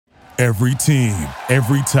Every team,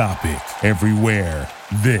 every topic, everywhere.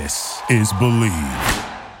 This is Believe.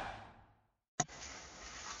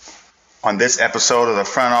 On this episode of the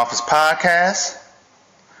Front Office Podcast,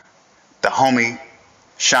 the homie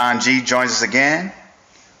Sean G joins us again.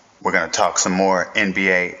 We're going to talk some more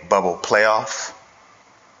NBA bubble playoff.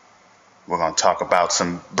 We're going to talk about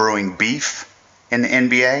some brewing beef in the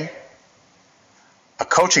NBA, a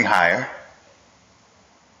coaching hire,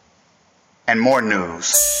 and more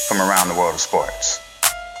news from around the world of sports.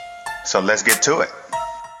 So let's get to it.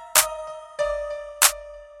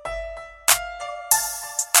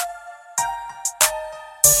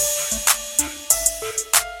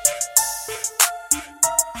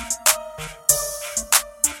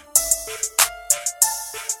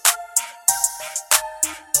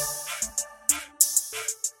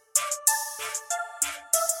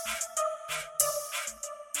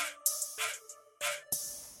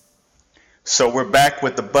 So we're back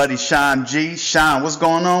with the buddy Sean G. Sean, what's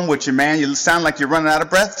going on with you, man? You sound like you're running out of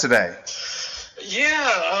breath today.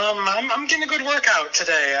 Yeah, I'm getting a good workout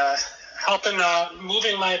today. Helping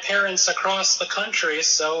moving my parents across the country,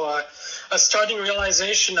 so a starting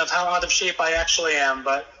realization of how out of shape I actually am.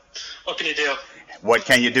 But what can you do? What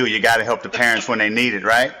can you do? You got to help the parents when they need it,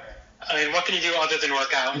 right? I mean, what can you do other than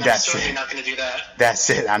work out? I'm certainly not going to do that. That's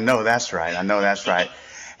it. I know that's right.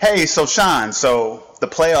 Hey, so Sean, so the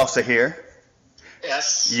playoffs are here.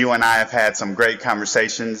 Yes. You and I have had some great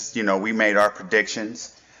conversations. You know, we made our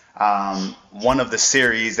predictions. One of the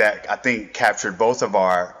series that I think captured both of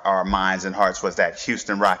our minds and hearts was that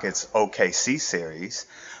Houston Rockets OKC series.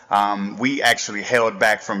 We actually held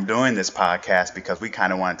back from doing this podcast because we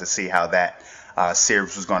kind of wanted to see how that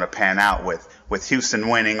series was going to pan out with Houston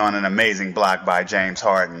winning on an amazing block by James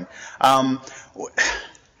Harden.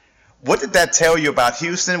 What did that tell you about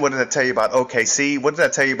Houston? What did that tell you about OKC? What did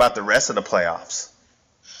that tell you about the rest of the playoffs?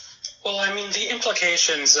 Well, I mean, the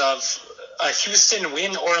implications of a Houston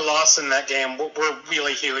win or loss in that game were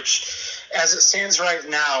really huge. As it stands right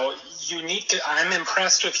now, I'm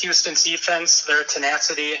impressed with Houston's defense, their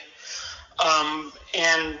tenacity,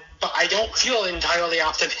 but I don't feel entirely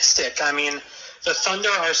optimistic. I mean, the Thunder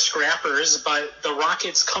are scrappers, but the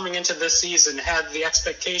Rockets coming into this season had the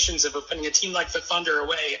expectations of putting a team like the Thunder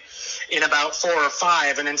away in about 4 or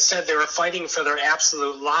 5, and instead they were fighting for their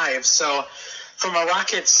absolute lives. So from a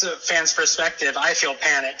Rockets fan's perspective, I feel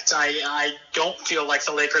panicked. I don't feel like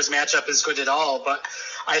the Lakers matchup is good at all, but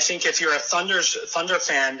I think if you're a Thunder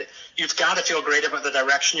fan, you've got to feel great about the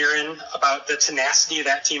direction you're in, about the tenacity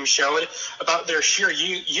that team showed, about their sheer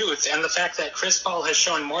youth, and the fact that Chris Paul has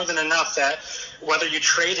shown more than enough that whether you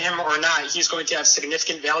trade him or not, he's going to have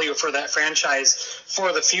significant value for that franchise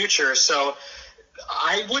for the future. So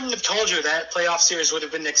I wouldn't have told you that playoff series would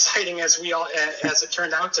have been exciting as it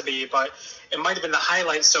turned out to be, but it might have been the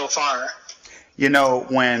highlight so far. You know,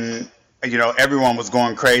 when everyone was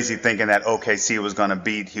going crazy thinking that OKC was going to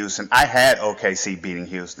beat Houston, I had OKC beating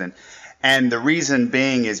Houston. And the reason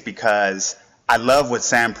being is because I love what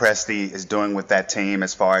Sam Presti is doing with that team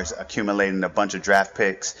as far as accumulating a bunch of draft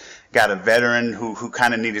picks. Got a veteran who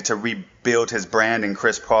kind of needed to rebuild his brand in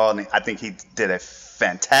Chris Paul, and I think he did a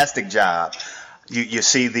fantastic job. You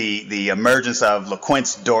see the emergence of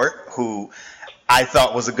LaQuince Dort, who I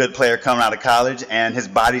thought was a good player coming out of college, and his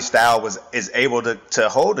body style is able to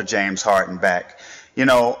hold a James Harden back. You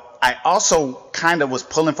know, I also kind of was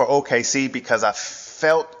pulling for OKC because I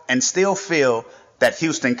felt and still feel that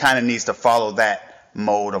Houston kind of needs to follow that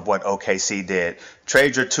mode of what OKC did.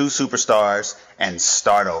 Trade your 2 superstars and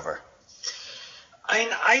start over.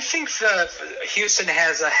 I think that Houston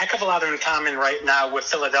has a heck of a lot in common right now with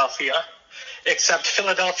Philadelphia. Except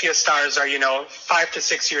Philadelphia stars are, 5 to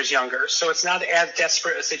 6 years younger. So it's not as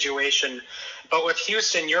desperate a situation. But with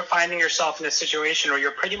Houston, you're finding yourself in a situation where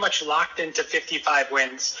you're pretty much locked into 55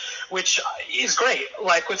 wins, which is great.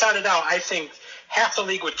 Like, without a doubt, I think half the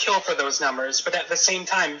league would kill for those numbers. But at the same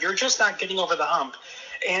time, you're just not getting over the hump.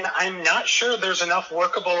 And I'm not sure there's enough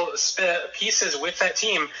workable pieces with that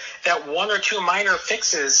team that 1 or 2 minor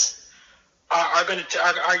fixes are going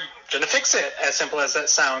to fix it, as simple as that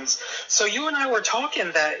sounds. So you and I were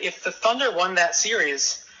talking that if the Thunder won that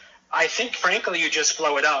series, I think, frankly, you just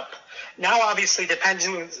blow it up. Now, obviously,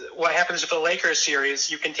 depending what happens with the Lakers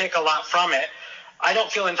series, you can take a lot from it. I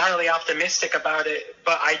don't feel entirely optimistic about it,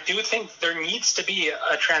 but I do think there needs to be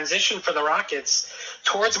a transition for the Rockets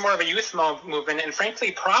towards more of a youth movement, and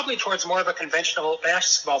frankly, probably towards more of a conventional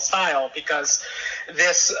basketball style, because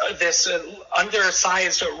this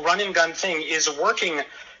undersized run and gun thing is working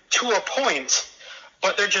to a point,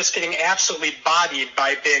 but they're just getting absolutely bodied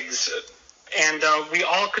by bigs. And we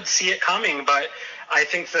all could see it coming, but I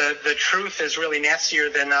think the truth is really nastier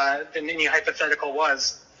than any hypothetical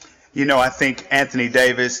was. I think Anthony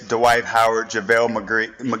Davis, Dwight Howard,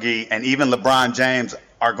 JaVale McGee, and even LeBron James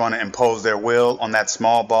are going to impose their will on that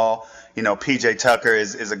small ball. PJ Tucker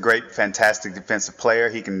is a great, fantastic defensive player.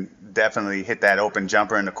 He can definitely hit that open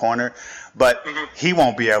jumper in the corner, but he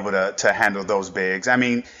won't be able to handle those bigs. I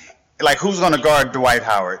mean, like, who's going to guard Dwight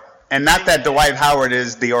Howard? And not that Dwight Howard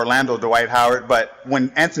is the Orlando Dwight Howard, but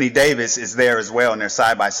when Anthony Davis is there as well and they're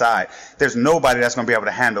side by side, there's nobody that's going to be able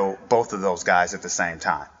to handle both of those guys at the same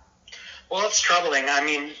time. Well, it's troubling. I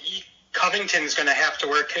mean, Covington's going to have to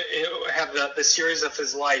have the series of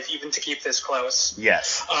his life even to keep this close.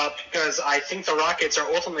 Yes. Because I think the Rockets are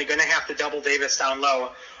ultimately going to have to double Davis down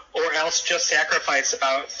low, or else just sacrifice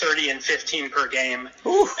about 30 and 15 per game.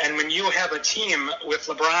 Oof. And when you have a team with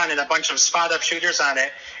LeBron and a bunch of spot-up shooters on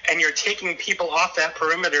it, and you're taking people off that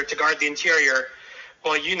perimeter to guard the interior,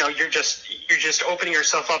 well, you're just opening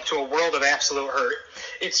yourself up to a world of absolute hurt.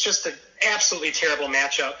 It's just an absolutely terrible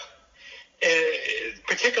matchup.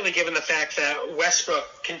 Particularly given the fact that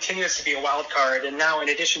Westbrook continues to be a wild card, and now in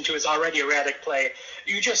addition to his already erratic play,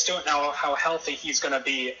 you just don't know how healthy he's going to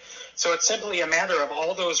be. So it's simply a matter of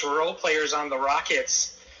all those role players on the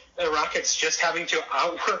Rockets just having to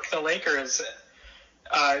outwork the Lakers.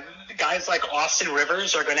 Guys like Austin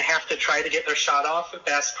Rivers are going to have to try to get their shot off.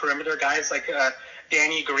 Best perimeter guys like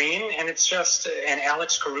Danny Green and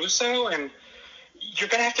Alex Caruso, and you're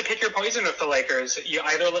going to have to pick your poison with the Lakers. You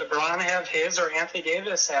either let LeBron have his or Anthony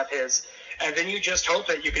Davis have his, and then you just hope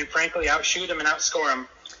that you can frankly outshoot him and outscore him.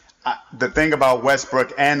 The thing about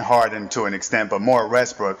Westbrook and Harden to an extent, but more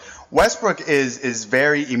Westbrook is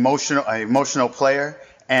very an emotional player.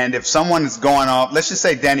 And if someone is going off, let's just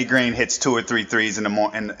say Danny Green hits 2 or 3 threes in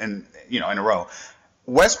a row.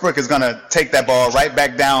 Westbrook is going to take that ball right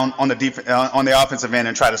back down on the offensive end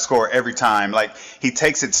and try to score every time. Like, he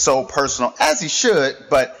takes it so personal, as he should,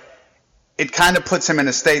 but it kind of puts him in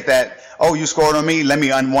a state that, oh, you scored on me, let me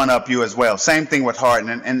one-up you as well. Same thing with Harden.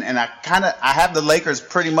 And I have the Lakers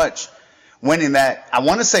pretty much winning that. I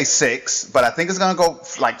want to say 6, but I think it's going to go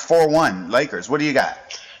like 4-1 Lakers. What do you got?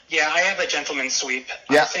 Yeah, I have a gentleman's sweep.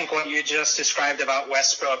 Yeah. I think what you just described about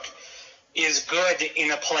Westbrook is good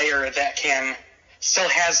in a player that still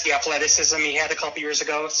has the athleticism he had a couple years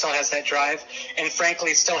ago, still has that drive, and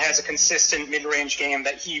frankly still has a consistent mid-range game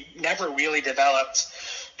that he never really developed.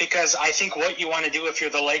 Because I think what you want to do if you're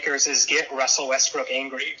the Lakers is get Russell Westbrook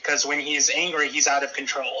angry. Because when he's angry, he's out of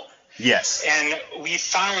control. Yes. And we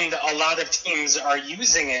found a lot of teams are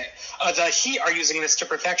using it. The Heat are using this to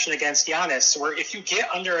perfection against Giannis, where if you get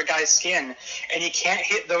under a guy's skin and he can't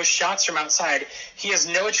hit those shots from outside, he has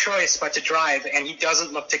no choice but to drive, and he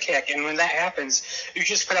doesn't look to kick. And when that happens, you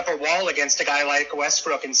just put up a wall against a guy like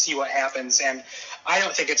Westbrook and see what happens. And I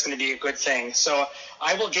don't think it's going to be a good thing. So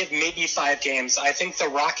I will give maybe 5 games. I think the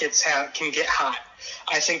Rockets can get hot.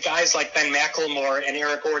 I think guys like Ben McLemore and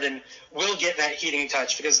Eric Gordon will get that heating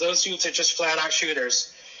touch because those dudes are just flat-out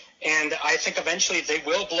shooters. And I think eventually they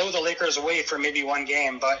will blow the Lakers away for maybe 1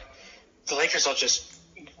 game, but the Lakers will just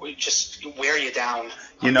wear you down.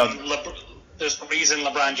 There's a reason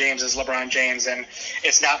LeBron James is LeBron James, and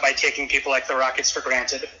it's not by taking people like the Rockets for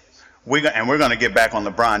granted. We're going to get back on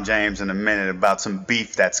LeBron James in a minute about some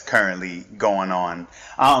beef that's currently going on.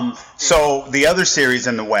 So the other series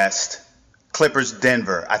in the West,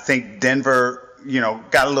 Clippers-Denver. I think Denver,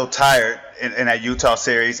 got a little tired in that Utah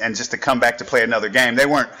series, and just to come back to play another game, they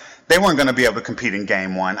weren't going to be able to compete in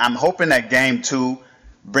Game 1. I'm hoping that Game 2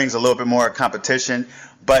 brings a little bit more competition,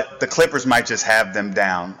 but the Clippers might just have them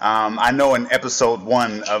down. I know in episode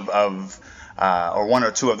 1 or 1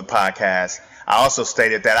 or 2 of the podcast, I also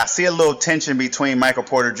stated that I see a little tension between Michael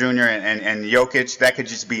Porter Jr. and Jokic. That could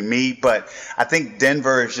just be me, but I think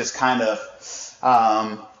Denver is just kind of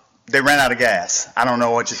they ran out of gas. I don't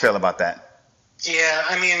know what you feel about that. Yeah,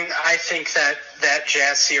 I mean, I think that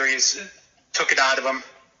Jazz series took it out of them.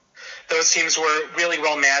 Those teams were really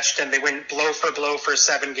well matched, and they went blow for blow for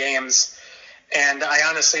 7 games. And I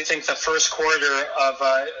honestly think the first quarter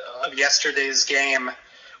of yesterday's game,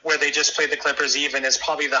 where they just played the Clippers even, is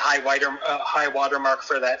probably the high water mark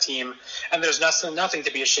for that team. And there's nothing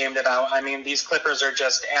to be ashamed about. I mean, these Clippers are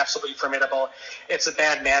just absolutely formidable. It's a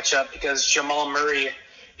bad matchup because Jamal Murray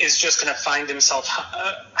is just going to find himself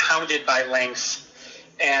hounded by length.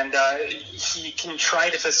 And he can try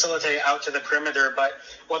to facilitate out to the perimeter, but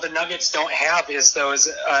what the Nuggets don't have is those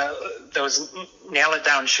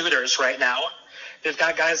nail-it-down shooters right now. They've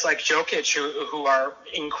got guys like Jokic who are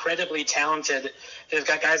incredibly talented. They've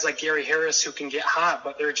got guys like Gary Harris who can get hot,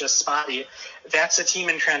 but they're just spotty. That's a team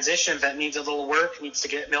in transition that needs a little work, needs to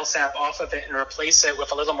get Millsap off of it and replace it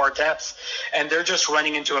with a little more depth. And they're just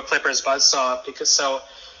running into a Clippers buzzsaw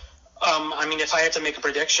if I had to make a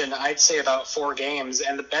prediction, I'd say about 4 games.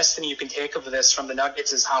 And the best thing you can take of this from the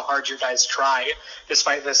Nuggets is how hard your guys try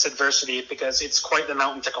despite this adversity, because it's quite the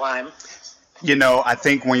mountain to climb. I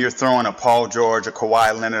think when you're throwing a Paul George, a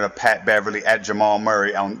Kawhi Leonard, a Pat Beverly at Jamal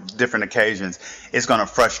Murray on different occasions, it's going to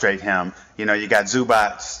frustrate him. You got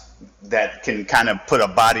Zubats that can kind of put a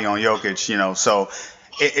body on Jokic, so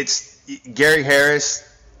it's Gary Harris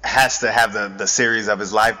has to have the series of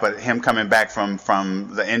his life, but him coming back from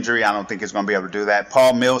the injury, I don't think he's going to be able to do that.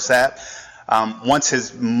 Paul Millsap, once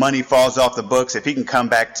his money falls off the books, if he can come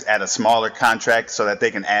back at a smaller contract so that they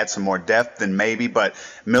can add some more depth, then maybe. But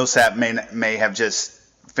Millsap may have just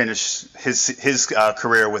finished his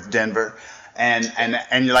career with Denver,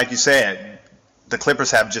 and like you said, the Clippers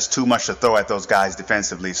have just too much to throw at those guys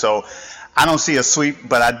defensively. So I don't see a sweep,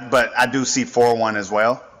 but I do see 4-1 as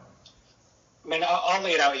well. I'll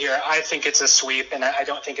lay it out here. I think it's a sweep, and I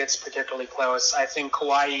don't think it's particularly close. I think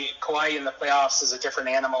Kawhi in the playoffs is a different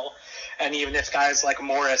animal, and even if guys like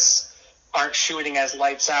Morris aren't shooting as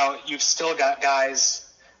lights out, you've still got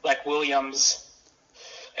guys like Williams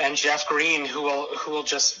and Jeff Green who will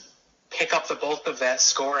just pick up the bulk of that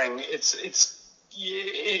scoring. It's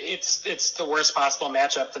the worst possible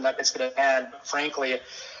matchup the Nuggets could have had. But frankly,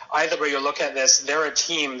 either way you look at this, they're a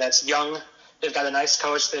team that's young. They've got a nice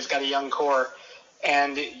coach. They've got a young core.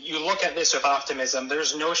 And you look at this with optimism.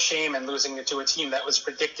 There's no shame in losing it to a team that was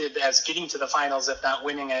predicted as getting to the finals, if not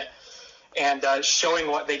winning it. And showing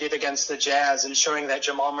what they did against the Jazz and showing that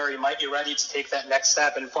Jamal Murray might be ready to take that next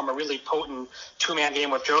step and form a really potent 2-man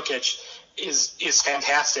game with Jokic is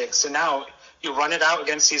fantastic. So now you run it out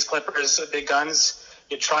against these Clippers, big guns.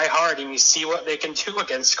 You try hard and you see what they can do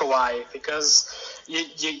against Kawhi, because you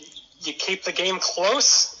keep the game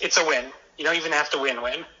close, it's a win. You don't even have to win.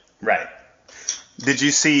 Right. Did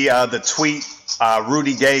you see the tweet?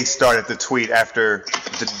 Rudy Gay started the tweet after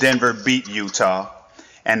the Denver beat Utah.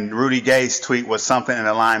 And Rudy Gay's tweet was something in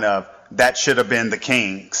the line of, that should have been the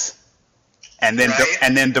Kings. And then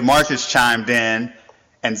DeMarcus chimed in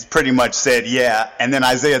and pretty much said, yeah. And then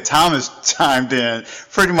Isaiah Thomas chimed in,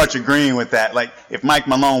 pretty much agreeing with that. Like, if Mike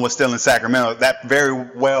Malone was still in Sacramento, that very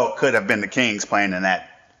well could have been the Kings playing in that.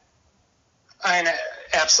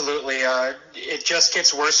 Absolutely. It just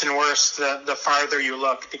gets worse and worse the farther you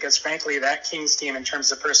look, because frankly, that Kings team in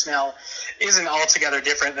terms of personnel isn't altogether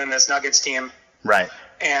different than this Nuggets team. Right.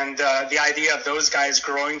 And the idea of those guys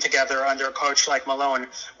growing together under a coach like Malone,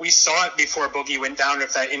 we saw it before Boogie went down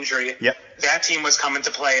with that injury. Yep. That team was coming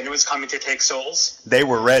to play, and it was coming to take souls. They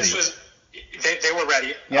were ready. They were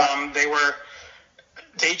ready. Yep.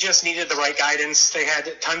 They just needed the right guidance. They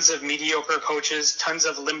had tons of mediocre coaches, tons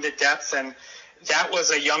of limited depth, and that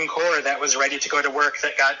was a young core that was ready to go to work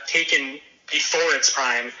that got taken before its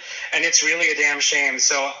prime. And it's really a damn shame.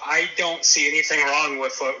 So I don't see anything wrong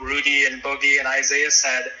with what Rudy and Boogie and Isaiah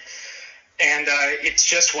said. And it's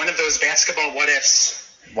just one of those basketball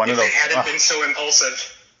what-ifs. They hadn't been so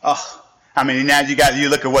impulsive. Now you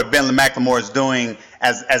look at what Ben McLemore is doing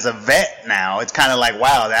as a vet now. It's kind of like,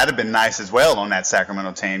 wow, that'd have been nice as well on that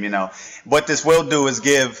Sacramento team, What this will do is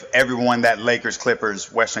give everyone that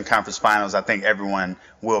Lakers-Clippers Western Conference Finals. I think everyone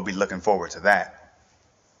will be looking forward to that.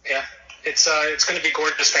 Yeah, it's going to be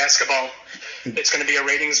gorgeous basketball. It's going to be a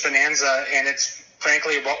ratings bonanza, and it's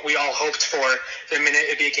frankly what we all hoped for the minute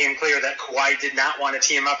it became clear that Kawhi did not want to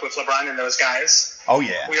team up with LeBron and those guys. Oh,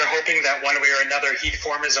 yeah. We are hoping that one way or another he'd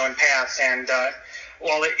form his own path, and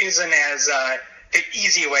while it isn't as the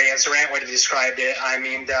easy way as Durant would have described it,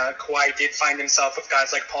 Kawhi did find himself with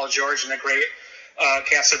guys like Paul George and a great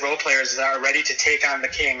cast of role players that are ready to take on the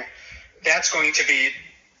king. That's going to be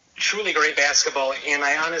truly great basketball, and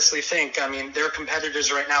I honestly think, they're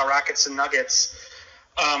competitors right now, Rockets and Nuggets.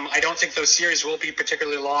 I don't think those series will be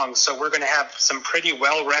particularly long, so we're going to have some pretty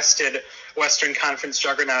well-rested Western Conference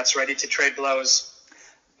juggernauts ready to trade blows.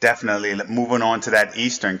 Definitely. Moving on to that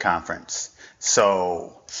Eastern Conference.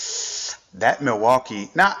 So that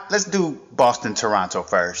Milwaukee. Now, let's do Boston-Toronto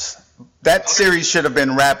first. That series should have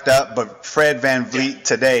been wrapped up, but Fred VanVleet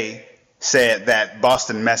today said that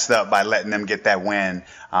Boston messed up by letting them get that win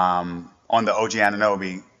on the OG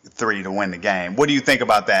Anunoby 3 to win the game. What do you think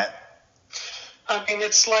about that?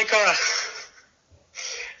 It's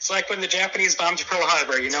like when the Japanese bombed Pearl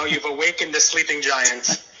Harbor. You've awakened the sleeping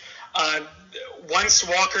giant. Once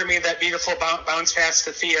Walker made that beautiful bounce pass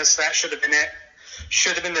to Theus, that should have been it.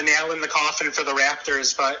 Should have been the nail in the coffin for the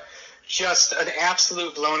Raptors, but just an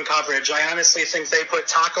absolute blown coverage. I honestly think they put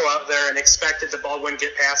Taco out there and expected the ball wouldn't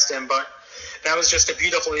get past him, but that was just a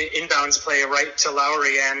beautiful inbounds play right to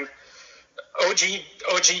Lowry, and OG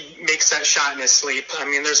makes that shot in his sleep. I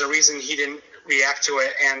mean, there's a reason he didn't react to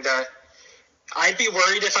it, and I'd be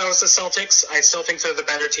worried if I was the Celtics. I still think they're the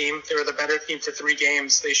better team. They were the better team for 3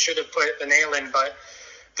 games. They should have put the nail in, but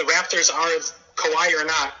the Raptors are, Kawhi or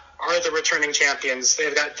not, are the returning champions.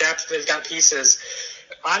 They've got depth. They've got pieces.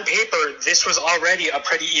 On paper, this was already a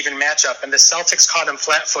pretty even matchup, and the Celtics caught them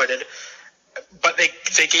flat-footed. But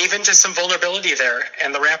they gave into some vulnerability there,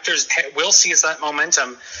 and the Raptors will seize that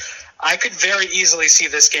momentum. I could very easily see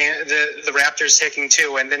this game, the Raptors taking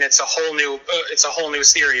 2, and then it's a whole new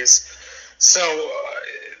series. So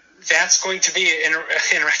that's going to be, in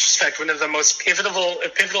retrospect, one of the most pivotal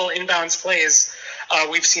inbounds plays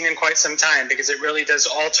we've seen in quite some time, because it really does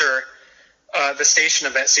alter the station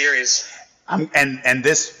of that series. And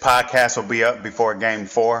this podcast will be up before Game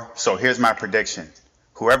 4. So here's my prediction: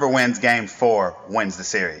 whoever wins Game 4 wins the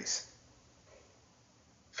series.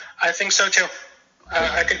 I think so too.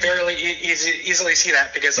 I could very easily see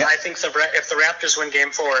that, because I think if the Raptors win Game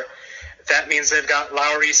 4, that means they've got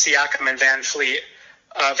Lowry, Siakam, and Van Vliet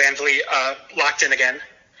locked in again.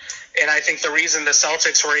 And I think the reason the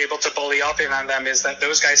Celtics were able to bully up in on them is that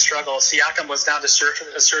those guys struggle. Siakam was not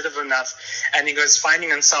assertive enough, and he was finding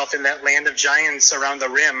himself in that land of giants around the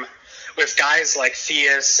rim with guys like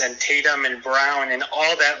Theus and Tatum and Brown and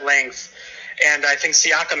all that length. And I think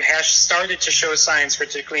Siakam has started to show signs,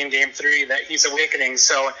 particularly in Game 3, that he's awakening.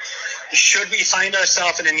 So should we find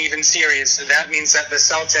ourselves in an even series, that means that the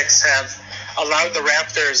Celtics have allowed the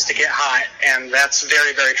Raptors to get hot, and that's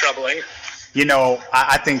very, very troubling. You know,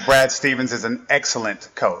 I think Brad Stevens is an excellent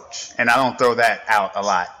coach, and I don't throw that out a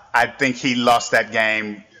lot. I think he lost that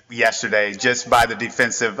game yesterday just by the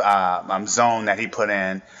defensive zone that he put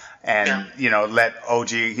in. And, let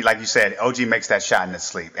OG, like you said, OG makes that shot in his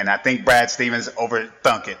sleep. And I think Brad Stevens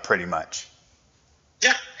overthunk it pretty much.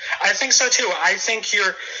 Yeah, I think so too. I think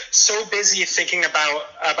you're so busy thinking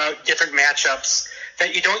about different matchups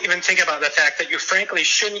that you don't even think about the fact that you frankly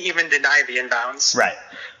shouldn't even deny the inbounds. Right.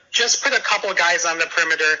 Just put a couple of guys on the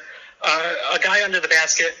perimeter, a guy under the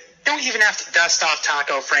basket. Don't even have to dust off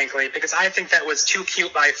Taco, frankly, because I think that was too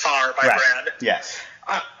cute by far by Brad. Yes.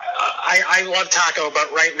 I love Taco,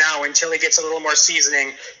 but right now, until he gets a little more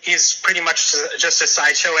seasoning, he's pretty much just a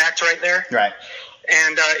sideshow act right there. Right.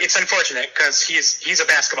 And it's unfortunate because he's a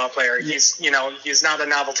basketball player. He's not a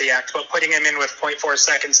novelty act, but putting him in with 0.4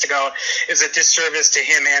 seconds to go is a disservice to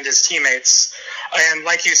him and his teammates. And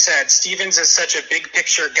like you said, Stevens is such a big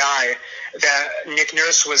picture guy that Nick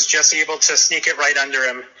Nurse was just able to sneak it right under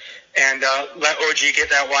him and let OG get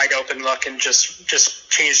that wide open look and just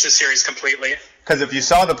change the series completely. Because if you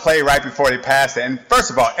saw the play right before they passed it, and first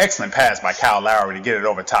of all, excellent pass by Kyle Lowry to get it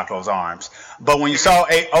over Taco's arms. But when you saw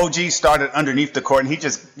OG started underneath the court and he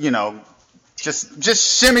just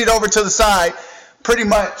shimmied over to the side, pretty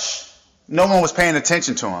much no one was paying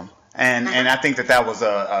attention to him. And I think that was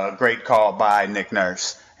a great call by Nick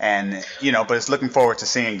Nurse. And, but it's looking forward to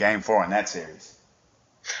seeing Game 4 in that series.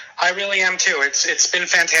 I really am too. It's been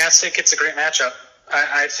fantastic. It's a great matchup.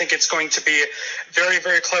 I think it's going to be very,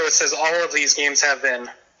 very close, as all of these games have been.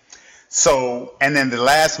 So, and then the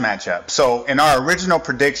last matchup. So, in our original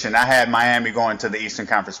prediction, I had Miami going to the Eastern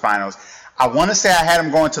Conference Finals. I want to say I had them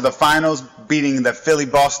going to the finals, beating the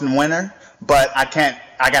Philly-Boston winner, but I can't.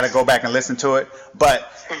 I got to go back and listen to it. But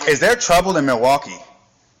is there trouble in Milwaukee?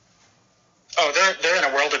 Oh, they're in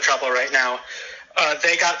a world of trouble right now.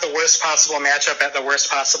 They got the worst possible matchup at the worst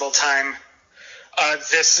possible time.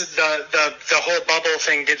 The whole bubble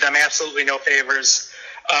thing did them absolutely no favors.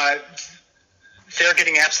 They're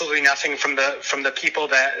getting absolutely nothing from the people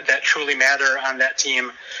that truly matter on that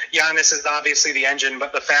team. Giannis is obviously the engine,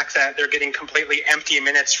 but the fact that they're getting completely empty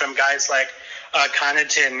minutes from guys like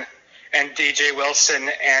Connaughton and DJ Wilson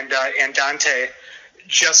and Dante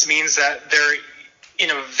just means that they're in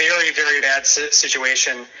a very, very bad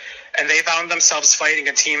situation. And they found themselves fighting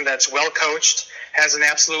a team that's well coached, has an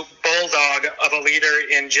absolute bulldog of a leader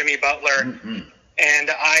in Jimmy Butler. Mm-hmm. And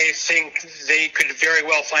I think they could very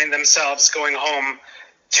well find themselves going home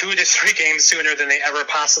 2 to 3 games sooner than they ever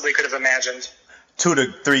possibly could have imagined. 2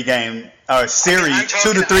 to 3 game series.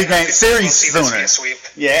 2 to 3 game series sooner. Sweep.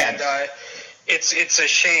 Yeah. And it's a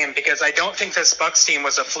shame because I don't think this Bucks team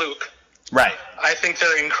was a fluke. Right. I think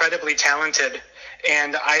they're incredibly talented.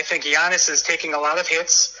 And I think Giannis is taking a lot of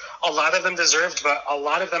hits. A lot of them deserved, but a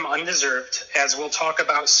lot of them undeserved, as we'll talk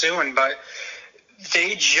about soon. But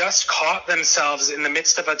they just caught themselves in the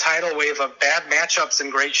midst of a tidal wave of bad matchups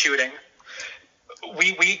and great shooting.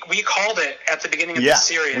 we called it at the beginning of the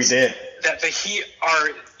series. We did. That the Heat are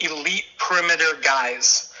elite perimeter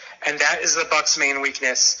guys, and that is the Bucks' main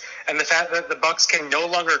weakness. And the fact that the Bucks can no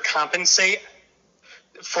longer compensate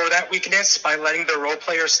for that weakness by letting their role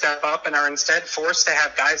players step up and are instead forced to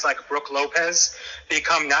have guys like Brook Lopez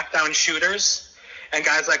become knockdown shooters and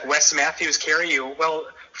guys like Wes Matthews carry you. Well,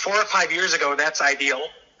 4 or 5 years ago, that's ideal.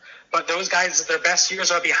 But those guys, their best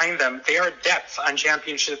years are behind them. They are depth on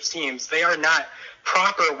championships teams. They are not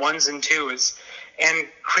proper ones and twos. And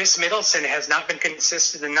Chris Middleton has not been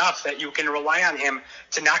consistent enough that you can rely on him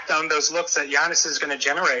to knock down those looks that Giannis is going to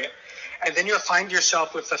generate. And then you'll find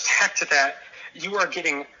yourself with the fact that you are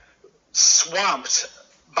getting swamped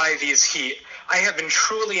by these Heat. I have been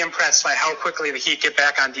truly impressed by how quickly the Heat get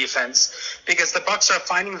back on defense, because the Bucks are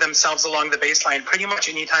finding themselves along the baseline pretty much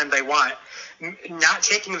anytime they want, not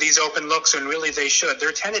taking these open looks when really they should.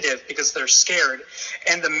 They're tentative because they're scared.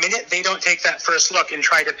 And the minute they don't take that first look and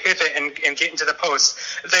try to pivot and get into the post,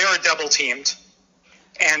 they are double teamed.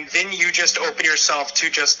 And then you just open yourself to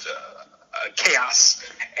just chaos.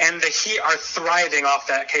 And the Heat are thriving off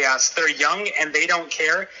that chaos. They're young and they don't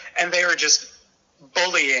care, and they are just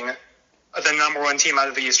bullying the number one team out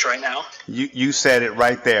of the East right now. You said it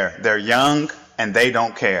right there. They're young and they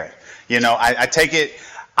don't care. You know, I take it.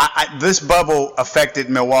 This bubble affected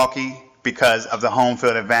Milwaukee because of the home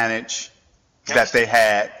field advantage that they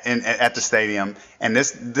had at the stadium, and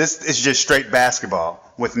this is just straight basketball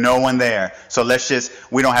with no one there. So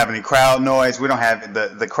we don't have any crowd noise. We don't have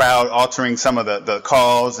the crowd altering some of the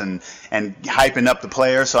calls and hyping up the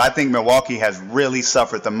players. So I think Milwaukee has really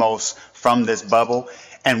suffered the most from this bubble,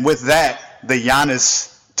 and with that, the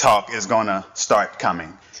Giannis talk is going to start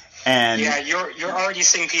coming. And yeah, you're already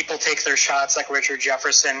seeing people take their shots like Richard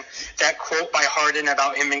Jefferson. That quote by Harden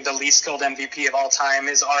about him being the least skilled MVP of all time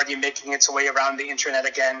is already making its way around the internet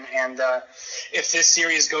again. And if this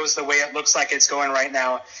series goes the way it looks like it's going right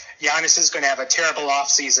now, Giannis is going to have a terrible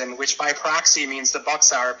offseason, which by proxy means the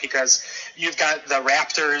Bucks are, because you've got the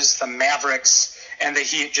Raptors, the Mavericks, and the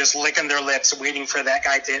Heat just licking their lips waiting for that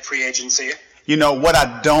guy to hit free agency. You know, what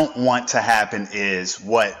I don't want to happen is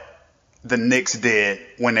what the Knicks did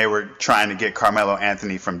when they were trying to get Carmelo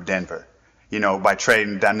Anthony from Denver, you know, by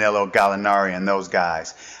trading Danilo Gallinari and those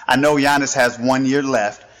guys. I know Giannis has 1 year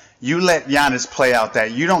left. You let Giannis play out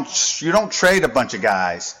that. You don't trade a bunch of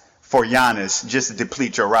guys for Giannis just to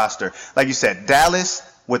deplete your roster. Like you said, Dallas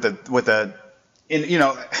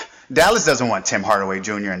Dallas doesn't want Tim Hardaway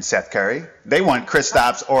Jr. and Seth Curry. They want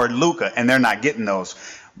Kristaps or Luka, and they're not getting those.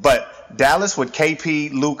 But Dallas with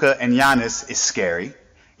KP, Luka, and Giannis is scary.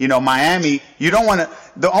 You know, Miami, you don't want to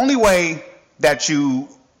 – the only way that you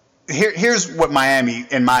 – here's what Miami,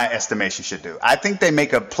 in my estimation, should do. I think they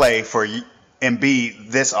make a play for Embiid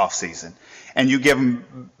this offseason, and you give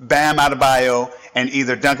them Bam Adebayo and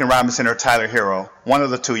either Duncan Robinson or Tyler Hero, one of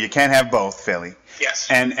the two. You can't have both, Philly. Yes.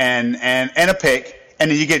 And a pick, and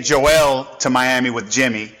then you get Joel to Miami with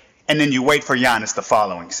Jimmy, and then you wait for Giannis the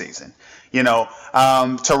following season. You know,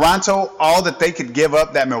 Toronto, all that they could give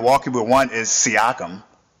up that Milwaukee would want is Siakam.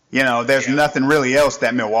 You know, there's nothing really else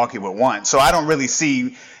that Milwaukee would want. So I don't really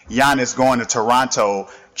see Giannis going to Toronto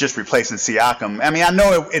just replacing Siakam. I mean, I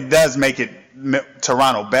know it does make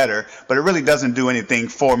Toronto better, but it really doesn't do anything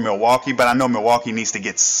for Milwaukee. But I know Milwaukee needs to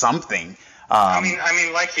get something. I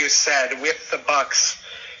mean, like you said, with the Bucks,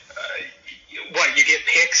 you get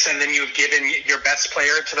picks and then you've given your best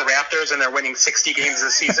player to the Raptors and they're winning 60 games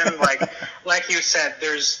this season. like you said,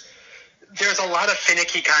 there's a lot of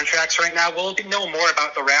finicky contracts right now. We'll know more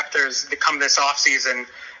about the Raptors come this offseason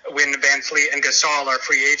when Van Fleet and Gasol are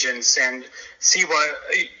free agents and see what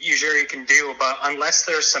Ujiri can do. But unless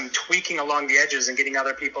there's some tweaking along the edges and getting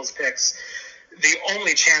other people's picks, the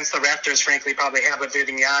only chance the Raptors, frankly, probably have of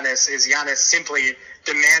getting Giannis is Giannis simply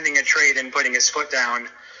demanding a trade and putting his foot down.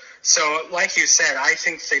 So, like you said, I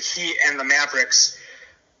think the Heat and the Mavericks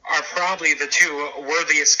are probably the two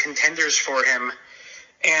worthiest contenders for him.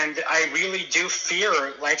 And I really do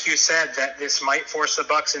fear, like you said, that this might force the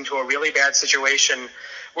Bucks into a really bad situation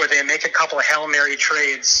where they make a couple of Hail Mary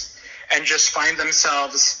trades and just find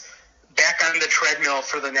themselves back on the treadmill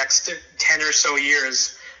for the next 10 or so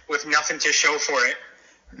years with nothing to show for it.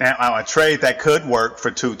 Now, a trade that could work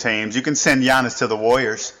for two teams, you can send Giannis to the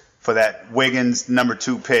Warriors for that Wiggins number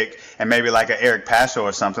 2 pick and maybe like an Eric Pascal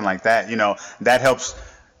or something like that. You know, that helps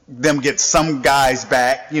them get some guys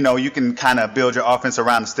back. You know, you can kind of build your offense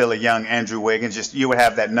around still a young Andrew Wiggins. You would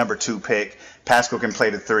have that number 2 pick. Pascal can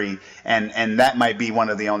play the 3, and that might be one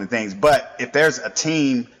of the only things. But if there's a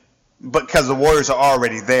team, because the Warriors are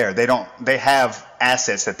already there, they have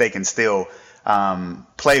assets that they can still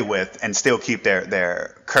play with and still keep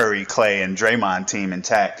their Curry, Clay, and Draymond team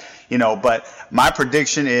intact. But my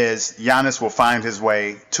prediction is Giannis will find his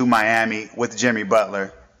way to Miami with Jimmy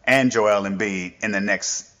Butler and Joel Embiid in the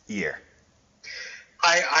next year.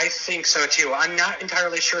 I think so too. I'm not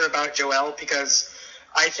entirely sure about Joel because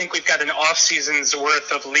I think we've got an off season's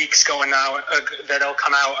worth of leaks going out that'll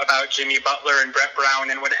come out about Jimmy Butler and Brett Brown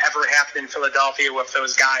and whatever happened in Philadelphia with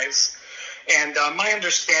those guys. And my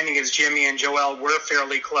understanding is Jimmy and Joel were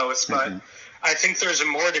fairly close, but I think there's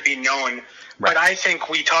more to be known. Right. But I think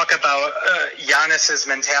we talk about Giannis's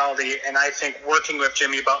mentality, and I think working with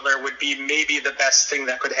Jimmy Butler would be maybe the best thing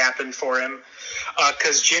that could happen for him.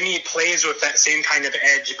 Because Jimmy plays with that same kind of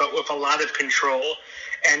edge, but with a lot of control.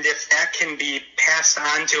 And if that can be passed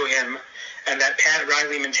on to him, and that Pat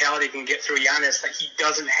Riley mentality can get through Giannis, that he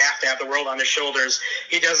doesn't have to have the world on his shoulders,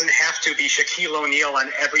 he doesn't have to be Shaquille O'Neal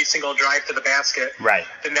on every single drive to the basket, right?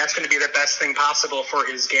 Then that's going to be the best thing possible for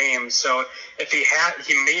his game. So if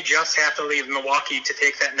he may just have to leave Milwaukee to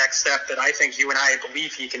take that next step that I think you and I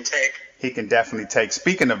believe he can take. He can definitely take.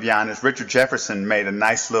 Speaking of Giannis, Richard Jefferson made a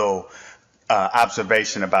nice little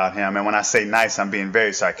observation about him, and when I say nice, I'm being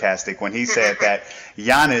very sarcastic, when he said that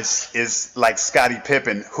Giannis is like Scottie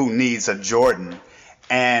Pippen who needs a Jordan,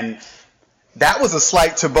 and that was a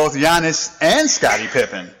slight to both Giannis and Scottie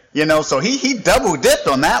Pippen, so he double dipped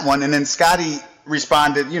on that one, and then Scottie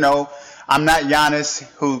responded, I'm not Giannis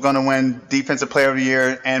who's going to win Defensive Player of the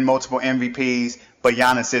Year and multiple MVPs, but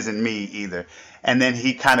Giannis isn't me either. And then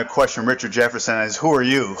he kind of questioned Richard Jefferson as, who are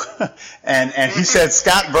you? and he said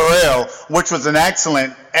Scott Burrell, which was an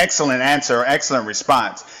excellent answer, excellent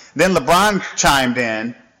response. Then LeBron chimed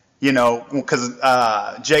in, because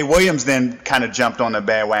Jay Williams then kind of jumped on the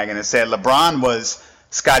bandwagon and said LeBron was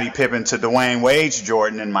Scottie Pippen to Dwayne Wade's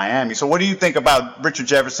Jordan in Miami. So what do you think about Richard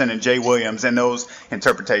Jefferson and Jay Williams and those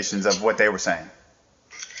interpretations of what they were saying?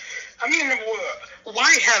 I mean,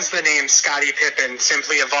 why has the name Scottie Pippen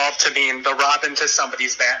simply evolved to mean the Robin to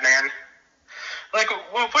somebody's Batman? Like,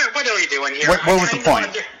 what are we doing here? What was the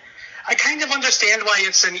point? I kind of understand why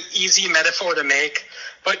it's an easy metaphor to make,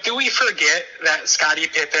 but do we forget that Scottie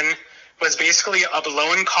Pippen was basically a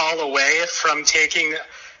blown call away from taking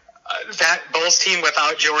that Bulls team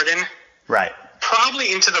without Jordan? Right.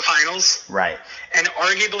 Probably into the finals. Right. And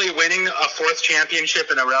arguably winning a fourth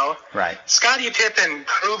championship in a row. Right. Scottie Pippen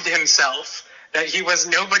proved himself that he was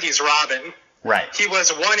nobody's Robin. Right. He was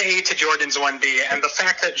 1A to Jordan's 1B. And the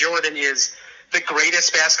fact that Jordan is the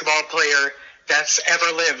greatest basketball player that's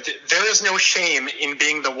ever lived, there is no shame in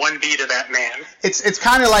being the 1B to that man. It's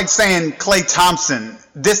kind of like saying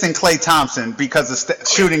dissing Klay Thompson because of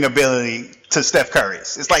shooting ability to Steph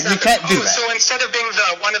Curry's. It's like, you can't do that. So instead of being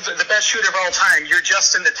one of the best shooter of all time, you're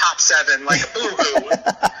just in the top 7, like, boo-hoo.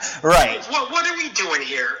 Right. What are we doing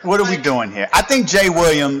here? What are we doing here? I think Jay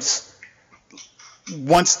Williams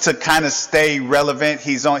wants to kind of stay relevant.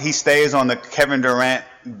 He stays on the Kevin Durant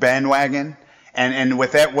bandwagon. And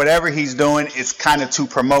with that, whatever he's doing, it's kind of to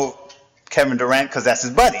promote Kevin Durant because that's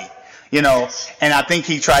his buddy, And I think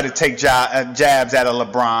he tried to take jabs at a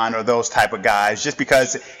LeBron or those type of guys just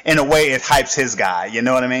because, in a way, it hypes his guy. You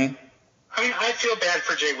know what I mean? I mean, I feel bad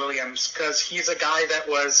for Jay Williams because he's a guy that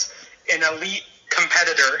was an elite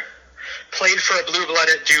competitor, played for a blue blood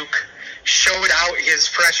at Duke, showed out his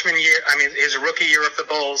freshman year, his rookie year with the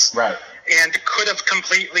Bulls, right, and could have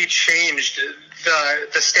completely changed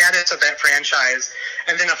the status of that franchise,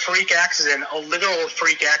 and then a literal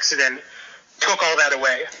freak accident, took all that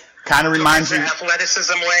away. Kind of reminds me.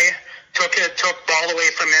 Athleticism away, took ball away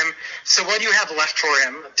from him. So what do you have left for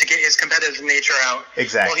him to get his competitive nature out?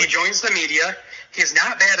 Exactly. Well, he joins the media. He's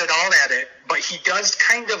not bad at all at it, but he does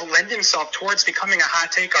kind of lend himself towards becoming a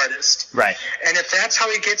hot take artist. Right. And if that's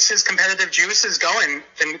how he gets his competitive juices going,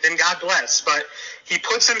 then God bless. But he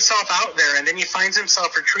puts himself out there, and then he finds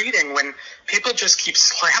himself retreating when people just keep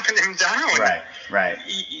slapping him down. Right.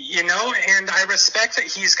 And I respect that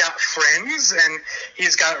he's got friends and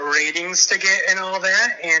he's got ratings to get and all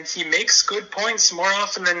that, and he makes good points more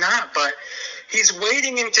often than not, but he's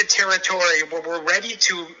wading into territory where we're ready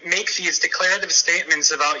to make these declarative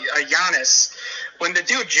statements about Giannis when the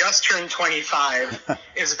dude just turned 25,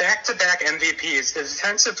 is back-to-back MVPs, the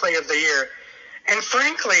Defensive Player of the Year, and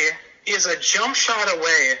frankly is a jump shot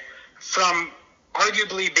away from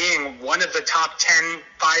arguably being one of the top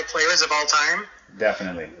 5 players of all time.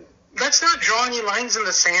 Definitely. Let's not draw any lines in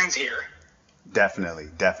the sands here. Definitely.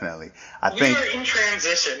 We are in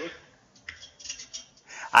transition.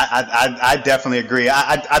 I definitely agree.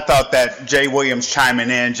 I thought that Jay Williams chiming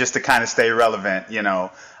in just to kind of stay relevant,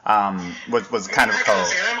 was kind of cold.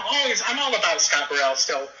 I'm all about Scott Burrell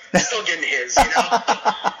still getting his, you know.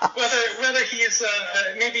 whether he's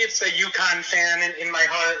maybe it's a UConn fan in my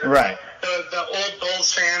heart, or right? The old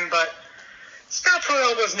Bulls fan, but Scott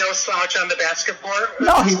Burrell was no slouch on the basketball.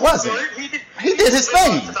 No, he wasn't. He did his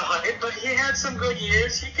thing. But he had some good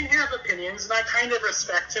years. He can have opinions, and I kind of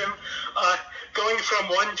respect him. Going from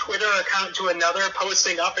one Twitter account to another,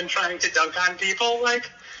 posting up and trying to dunk on people, like,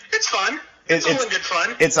 it's fun. It's all in good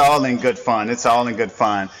fun. It's all in good fun. It's all in good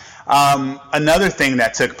fun. Another thing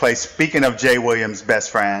that took place, speaking of Jay Williams'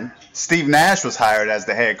 best friend, Steve Nash was hired as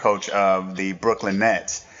the head coach of the Brooklyn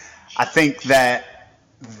Nets. I think that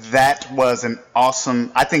was an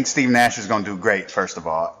awesome – I think Steve Nash is going to do great, first of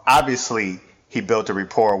all. Obviously, he built a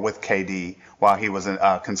rapport with KD while he was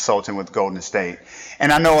a consultant with Golden State.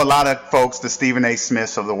 And I know a lot of folks, the Stephen A.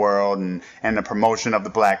 Smiths of the world and the promotion of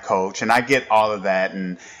the black coach, and I get all of that.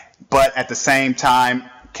 But at the same time,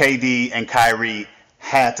 KD and Kyrie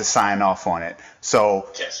had to sign off on it.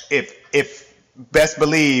 So yes. if best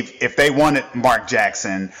believe if they wanted Mark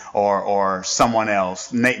Jackson or someone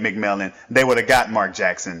else, Nate McMillan, they would have got Mark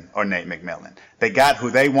Jackson or Nate McMillan. They got who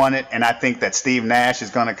they wanted, and I think that Steve Nash is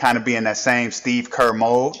going to kind of be in that same Steve Kerr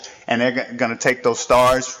mode, and they're going to take those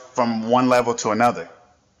stars from one level to another.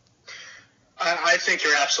 I think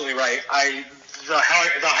you're absolutely right. The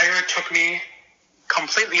hire took me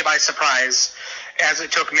completely by surprise, as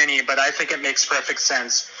it took many, but I think it makes perfect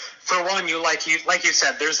sense. For one, like you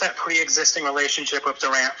said, there's that pre-existing relationship with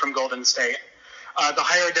Durant from Golden State. The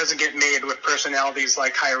hire doesn't get made with personalities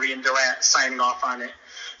like Kyrie and Durant signing off on it.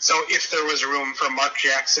 So if there was room for Mark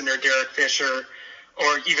Jackson or Derek Fisher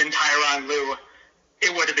or even Tyronn Lue,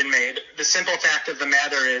 it would have been made. The simple fact of the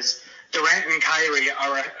matter is Durant and Kyrie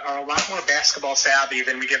are a lot more basketball savvy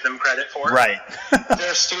than we give them credit for. Right.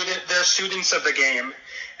 They're students of the game,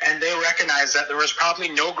 and they recognize that there was probably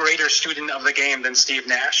no greater student of the game than Steve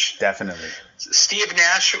Nash. Definitely. Steve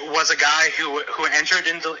Nash was a guy who entered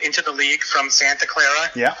into the league from Santa Clara.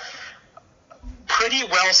 Yeah. Pretty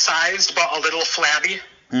well sized, but a little flabby.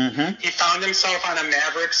 Mm-hmm. He found himself on a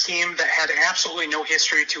Mavericks team that had absolutely no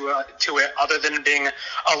history to it other than being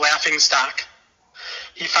a laughing stock.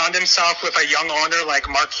 He found himself with a young owner like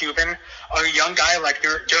Mark Cuban, a young guy like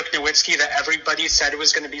Dirk Nowitzki that everybody said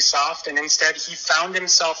was going to be soft, and instead he found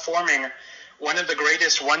himself forming one of the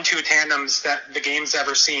greatest 1-2 tandems that the game's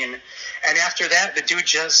ever seen. And after that, the dude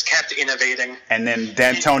just kept innovating. And then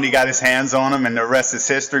D'Antoni got his hands on him, and the rest is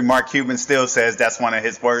history. Mark Cuban still says that's one of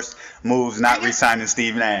his worst moves, not re-signing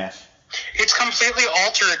Steve Nash. It's completely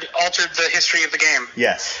altered the history of the game.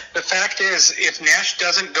 Yes. The fact is, if Nash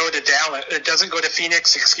doesn't go to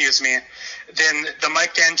Phoenix, then the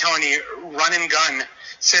Mike D'Antoni run and gun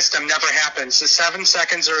system never happens. The 7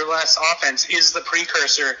 seconds or less offense is the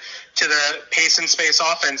precursor to the pace and space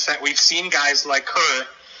offense that we've seen guys like Kerr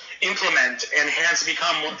implement and has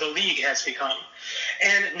become what the league has become.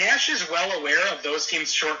 And Nash is well aware of those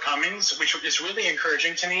teams' shortcomings, which is really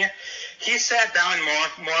encouraging to me. He sat down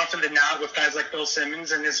more often than not with guys like Bill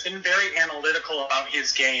Simmons and has been very analytical about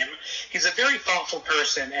his game. He's a very thoughtful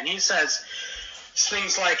person, and he says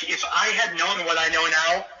things like, if I had known what I know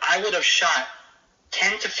now, I would have shot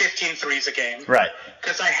 10 to 15 threes a game. Right.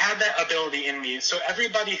 Because I had that ability in me. So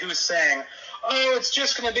everybody who's saying, oh, it's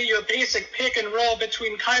just going to be your basic pick and roll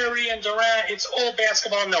between Kyrie and Durant, it's old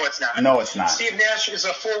basketball. No, it's not. No, it's not. Steve Nash is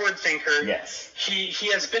a forward thinker. Yes.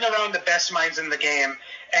 He has been around the best minds in the game,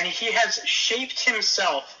 and he has shaped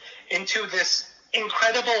himself into this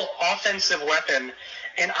incredible offensive weapon.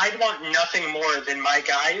 And I'd want nothing more than my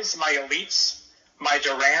guys, my elites, my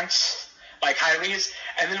Durants, my Kyries,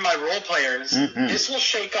 and then my role players. Mm-hmm. This will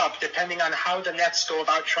shake up depending on how the Nets go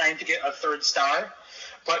about trying to get a third star.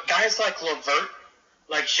 But guys like LeVert,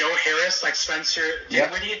 like Joe Harris, like Spencer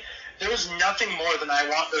Dinwiddie, there's nothing more than I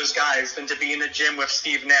want those guys than to be in the gym with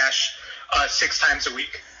Steve Nash 6 times a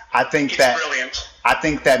week. I think brilliant. I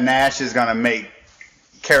think that Nash is going to make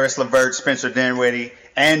Karis LeVert, Spencer Dinwiddie,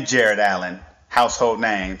 and Jared Allen household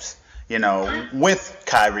names, with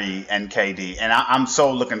Kyrie and KD. And I'm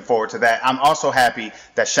so looking forward to that. I'm also happy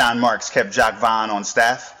that Sean Marks kept Jacques Vaughn on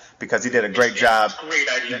staff because he did a great job.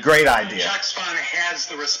 Great idea. Jacques Vaughn has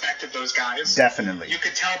the respect of those guys. Definitely. You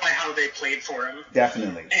could tell by how they played for him.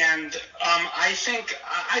 Definitely. And I think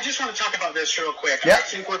I just want to talk about this real quick. Yep. I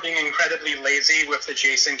think we're being incredibly lazy with the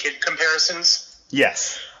Jason Kidd comparisons.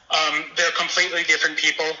 Yes. They're completely different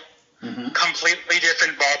people. Mm-hmm. Completely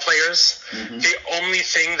different ball players. Mm-hmm. The only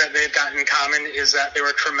thing that they've got in common is that they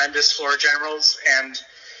were tremendous floor generals and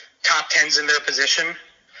top 10s in their position.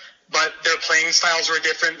 but their playing styles were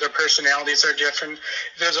different. Their personalities are different.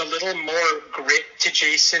 There's a little more grit to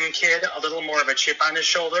Jason Kidd, a little more of a chip on his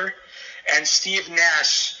shoulder. And Steve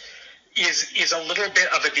Nash is a little bit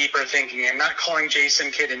of a deeper thinking. I'm not calling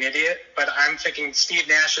Jason Kidd an idiot, but I'm thinking Steve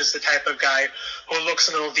Nash is the type of guy who looks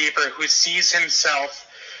a little deeper, who sees himself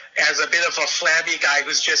as a bit of a flabby guy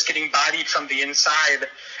who's just getting bodied from the inside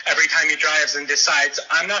every time he drives and decides,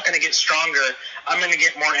 I'm not going to get stronger. I'm going to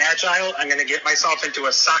get more agile. I'm going to get myself into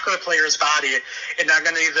a soccer player's body, and I'm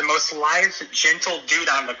going to be the most lithe, gentle dude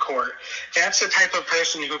on the court. That's the type of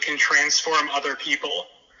person who can transform other people.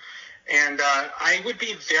 And I would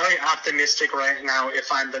be very optimistic right now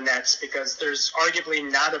if I'm the Nets, because there's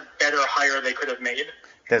arguably not a better hire they could have made.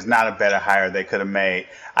 There's not a better hire they could have made.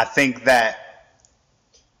 I think that,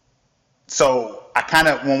 so I kind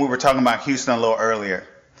of, when we were talking about Houston a little earlier,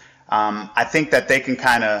 I think that they can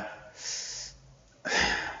kind of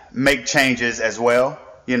make changes as well,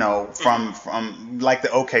 you know, from like the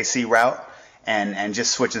OKC route and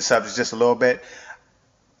just switching subjects just a little bit.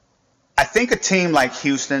 I think a team like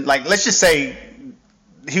Houston, like let's just say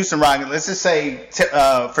Houston Rockets, let's just say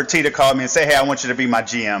Fertitta called me and say, hey, I want you to be my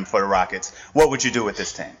GM for the Rockets. What would you do with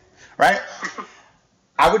this team, right?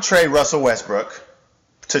 I would trade Russell Westbrook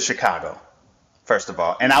to Chicago, first of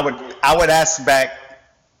all. And I would ask back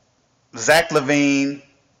Zach LaVine,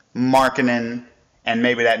 Markkanen, and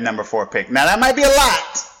maybe that number 4 pick. Now, that might be a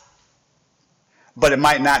lot, but it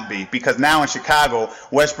might not be, because now in Chicago,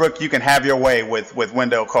 Westbrook, you can have your way with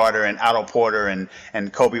Wendell Carter and Otto Porter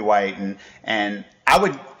and Kobe White. And I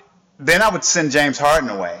would send James Harden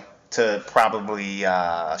away to probably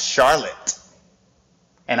Charlotte.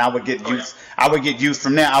 And I would get youth. I would get youth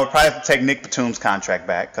from there. I would probably have to take Nick Batum's contract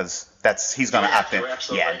back, because he's going to opt in.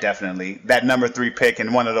 Yeah, definitely. That number 3 pick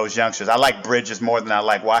and one of those youngsters. I like Bridges more than I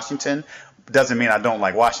like Washington. Doesn't mean I don't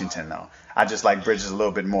like Washington, though. I just like Bridges a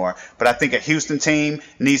little bit more. But I think a Houston team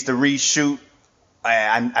needs to reshoot.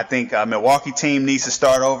 I think a Milwaukee team needs to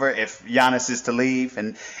start over if Giannis is to leave.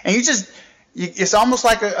 And it's almost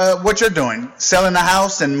like what you're doing, selling the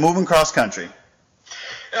house and moving cross country.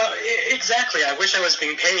 Exactly. I wish I was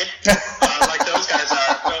being paid like those guys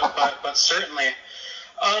are, but certainly.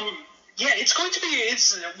 Yeah, it's going to be.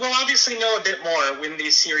 We'll obviously know a bit more when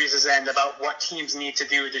these series end about what teams need to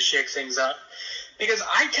do to shake things up. Because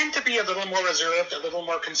I tend to be a little more reserved, a little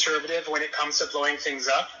more conservative when it comes to blowing things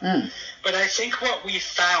up. But I think what we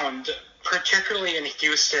found, particularly in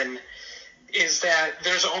Houston, is that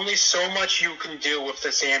there's only so much you can do with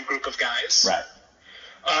the same group of guys. Right.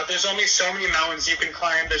 There's only so many mountains you can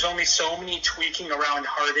climb. There's only so many tweaking around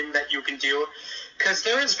Harden that you can do. Because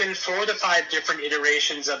there has been 4 to 5 different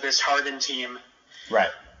iterations of this Harden team.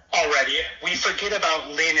 Right. Already. We forget about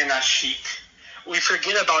Lin and Ashik. We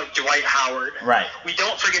forget about Dwight Howard. Right. We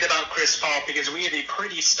don't forget about Chris Paul, because we had a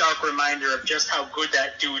pretty stark reminder of just how good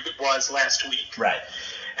that dude was last week. Right.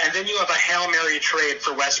 And then you have a Hail Mary trade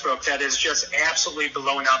for Westbrook that is just absolutely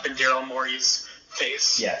blown up in Daryl Morey's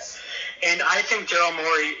face. Yes. And I think Daryl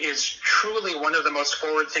Morey is truly one of the most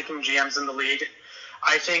forward-thinking GMs in the league.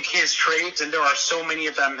 I think his trades, and there are so many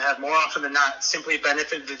of them, have more often than not simply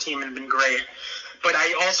benefited the team and been great. But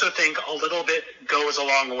I also think a little bit goes a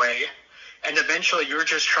long way. And eventually you're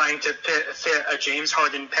just trying to fit a James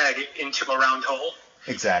Harden peg into a round hole.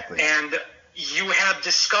 Exactly. And you have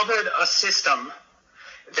discovered a system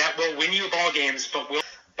that will win you ball games,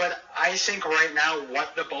 but I think right now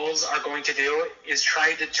what the Bulls are going to do is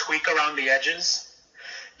try to tweak around the edges,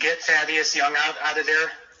 get Thaddeus Young out of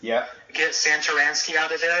there, yeah, get Satoransky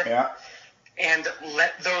out of there, yeah, and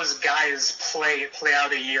let those guys play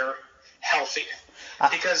out a year healthy.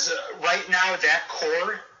 Because right now that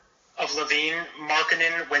core of Levine,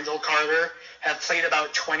 Markkanen, Wendell Carter have played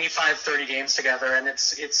about 25, 30 games together, and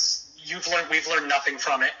we've learned nothing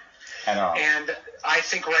from it. At all. And I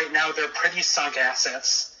think right now they're pretty sunk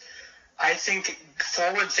assets. I think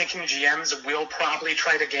forward-thinking GMs will probably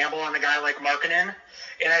try to gamble on a guy like Markkanen,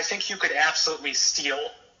 and I think you could absolutely steal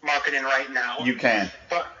Markkanen right now. You can.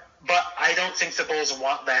 But I don't think the Bulls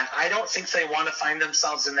want that. I don't think they want to find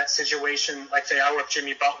themselves in that situation like they are with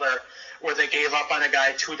Jimmy Butler, where they gave up on a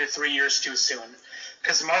guy 2 to 3 years too soon.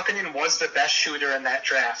 Because Markkanen was the best shooter in that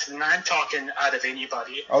draft, and I'm talking out of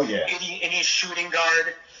anybody. Oh, yeah. Any shooting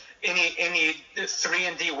guard, any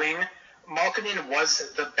 3-and-D wing, Markkanen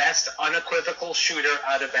was the best unequivocal shooter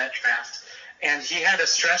out of that draft. And he had a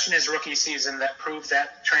stretch in his rookie season that proved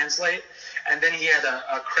that translate. And then he had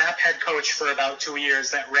a crap head coach for about 2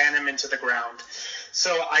 years that ran him into the ground.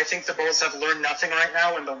 So I think the Bulls have learned nothing right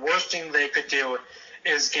now, and the worst thing they could do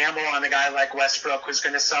is gamble on a guy like Westbrook, who's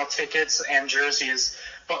going to sell tickets and jerseys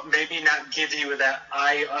but maybe not give you that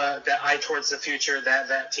eye towards the future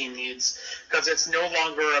that team needs. Because it's no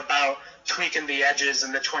longer about tweaking the edges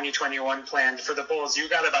in the 2021 plan. For the Bulls, you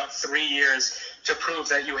got about 3 years to prove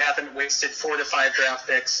that you haven't wasted 4 to 5 draft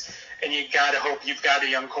picks, and you got to hope you've got a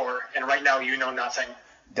young core. And right now, you know nothing.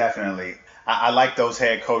 Definitely. I like those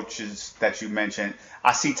head coaches that you mentioned.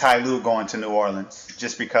 I see Ty Lue going to New Orleans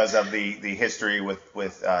just because of the history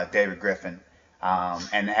with David Griffin,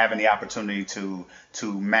 and having the opportunity to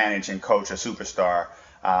manage and coach a superstar.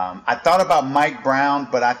 I thought about Mike Brown,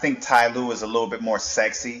 but I think Ty Lue is a little bit more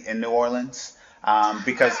sexy in New Orleans.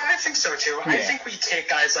 Because I think so too. Yeah. I think we take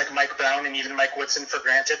guys like Mike Brown and even Mike Woodson for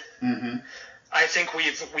granted. Mm-hmm. I think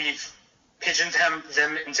we've pigeoned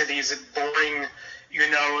them into these boring,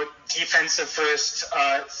 defensive first,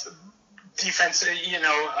 guys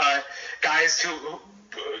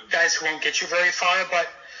who won't get you very far. But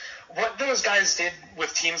what those guys did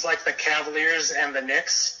with teams like the Cavaliers and the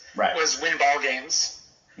Knicks was win ball games.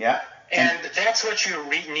 Yeah. And that's what you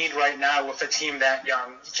need right now with a team that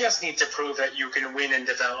young. You just need to prove that you can win and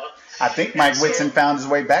develop. I think Mike Whitson found his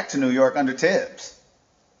way back to New York under Tibbs.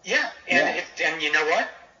 Yeah, and you know what?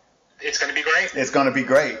 It's going to be great. It's going to be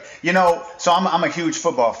great. So I'm a huge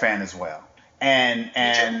football fan as well. And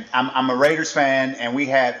I'm a Raiders fan, and we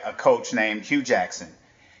had a coach named Hugh Jackson.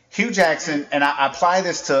 Hugh Jackson, and I apply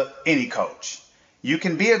this to any coach. You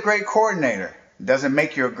can be a great coordinator. Doesn't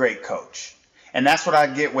make you a great coach. And that's what I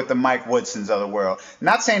get with the Mike Woodsons of the world.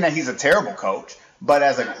 Not saying that he's a terrible coach, but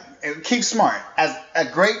keep smart. As a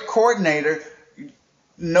great coordinator,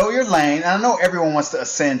 know your lane. And I know everyone wants to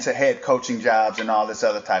ascend to head coaching jobs and all this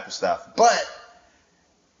other type of stuff. But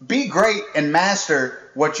be great and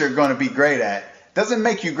master what you're going to be great at. Doesn't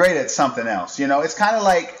make you great at something else. It's kind of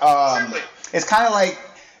like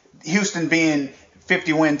Houston being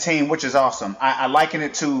 50-win team, which is awesome. I liken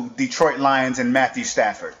it to Detroit Lions and Matthew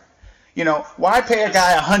Stafford. Why pay a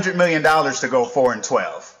guy $100 million to go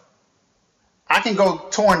 4-12? I can go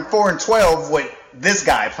 4-12 with this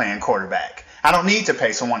guy playing quarterback. I don't need to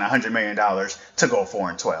pay someone $100 million to go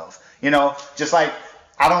 4-12. Just like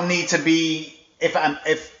I don't need to be if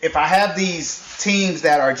I have these teams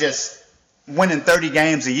that are just winning 30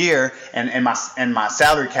 games a year and my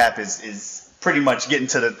salary cap is pretty much getting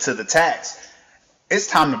to the tax. It's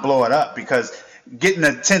time to blow it up because getting a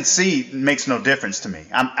 10th seed makes no difference to me.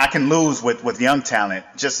 I can lose with young talent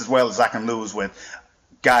just as well as I can lose with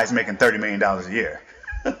guys making $30 million a year.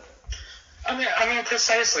 I mean,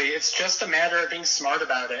 precisely. It's just a matter of being smart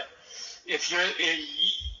about it.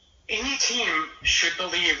 Any team should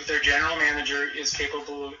believe their general manager is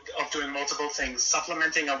capable of doing multiple things,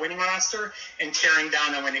 supplementing a winning roster and tearing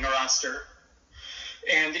down a winning roster.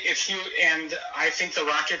 And I think the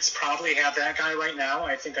Rockets probably have that guy right now.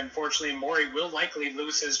 I think, unfortunately, Morey will likely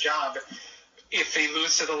lose his job if they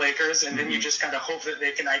lose to the Lakers, and then you just got to hope that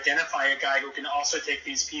they can identify a guy who can also take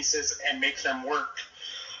these pieces and make them work.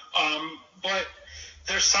 But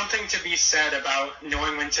there's something to be said about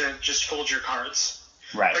knowing when to just fold your cards,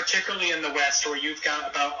 right? Particularly in the West, where you've got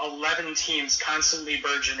about 11 teams constantly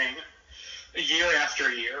burgeoning year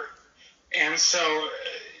after year. And so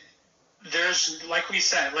there's, like we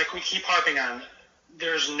said, like we keep harping on,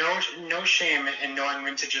 there's no shame in knowing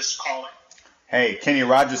when to just call it. Hey, Kenny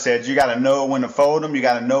Rogers said you got to know when to fold them, you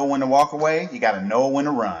got to know when to walk away, you got to know when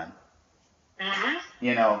to run.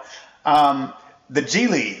 Mm-hmm. The G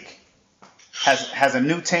League has a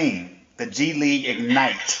new team, the G League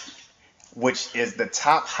Ignite, which is the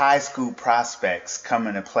top high school prospects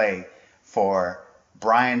coming to play for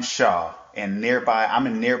Brian Shaw I'm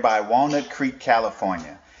in nearby Walnut Creek,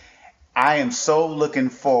 California. I am so looking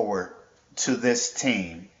forward to this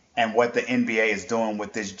team and what the NBA is doing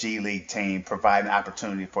with this G League team, providing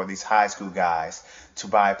opportunity for these high school guys to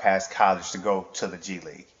bypass college to go to the G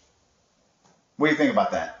League. What do you think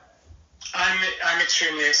about that? I'm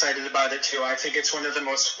extremely excited about it too. I think it's one of the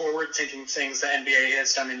most forward-thinking things the NBA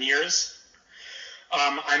has done in years.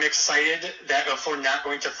 I'm excited that if we're not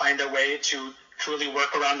going to find a way to truly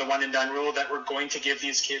work around the one-and-done rule, that we're going to give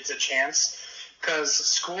these kids a chance. Because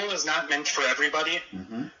school is not meant for everybody,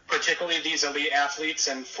 particularly these elite athletes,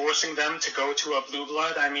 and forcing them to go to a blue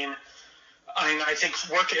blood. I think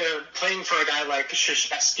playing for a guy like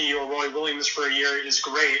Krzyzewski or Roy Williams for a year is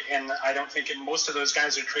great, and I don't think most of those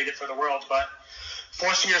guys are traded for the world. But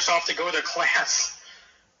forcing yourself to go to class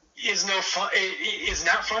is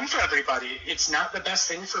not fun for everybody. It's not the best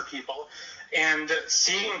thing for people. And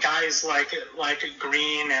seeing guys like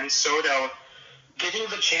Green and Soto getting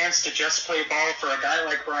the chance to just play ball for a guy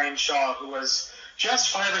like Brian Shaw, who was just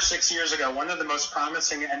 5 or 6 years ago one of the most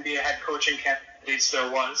promising NBA head coaching candidates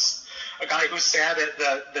there was. A guy who sat at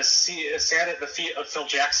the feet of Phil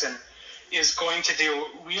Jackson is going to do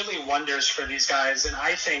really wonders for these guys, and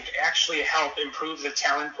I think actually help improve the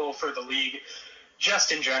talent pool for the league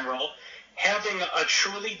just in general. Having a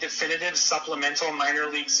truly definitive supplemental minor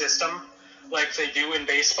league system like they do in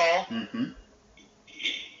baseball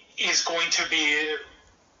is going to be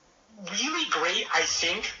really great, I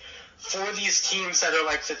think, for these teams that are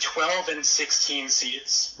like the 12 and 16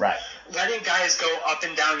 seeds. Right. Letting guys go up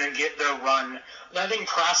and down and get their run. Letting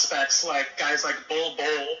prospects like guys like Bull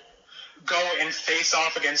Bull go and face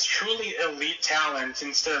off against truly elite talent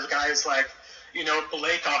instead of guys like,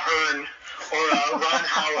 Blake Ahern or Ron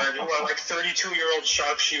Howard, who are like 32-year-old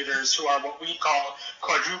sharpshooters who are what we call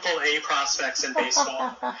quadruple A prospects in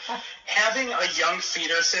baseball. Having a young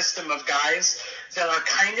feeder system of guys that are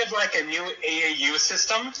kind of like a new AAU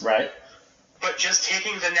system, right? But just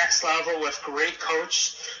taking the next level with great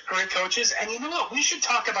coaches. And you know what? We should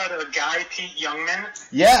talk about a guy, Pete Youngman.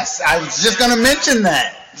 Yes, I was just going to mention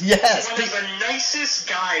that. Yes, one of the nicest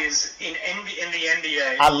guys in the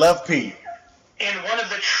NBA. I love Pete. And one of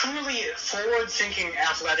the truly forward-thinking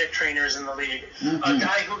athletic trainers in the league. A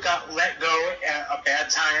guy who got let go at a bad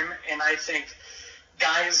time, and I think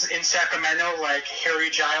guys in Sacramento like Harry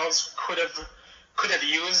Giles could have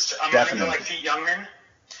used a manager like Pete Youngman.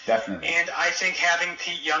 Definitely. And I think having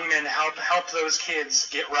Pete Youngman help those kids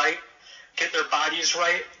get their bodies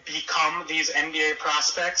right, become these NBA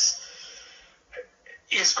prospects,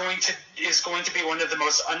 is going to be one of the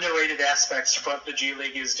most underrated aspects of what the G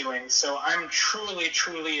League is doing. So I'm truly,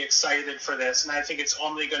 truly excited for this, and I think it's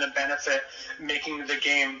only going to benefit making the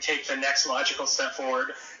game take the next logical step forward.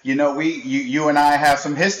 You and I have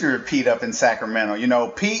some history of Pete up in Sacramento.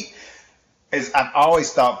 Pete I've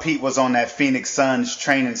always thought Pete was on that Phoenix Suns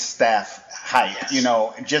training staff hype.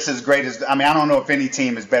 Yes. Just as great as I don't know if any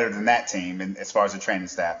team is better than that team as far as the training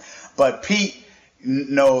staff, but Pete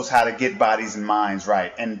knows how to get bodies and minds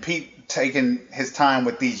right. And Pete taking his time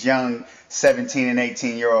with these young 17 and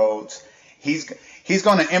 18-year-olds, he's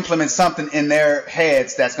going to implement something in their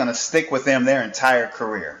heads that's going to stick with them their entire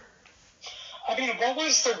career. I mean, what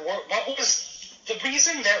was the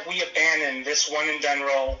reason that we abandoned this one and done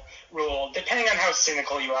rule, depending on how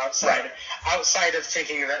cynical you are outside of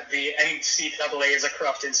thinking that the NCAA is a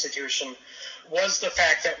corrupt institution, was the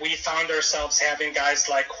fact that we found ourselves having guys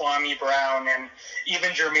like Kwame Brown and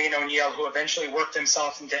even Jermaine O'Neal, who eventually worked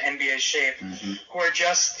himself into NBA shape, who are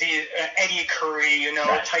just the Eddie Curry,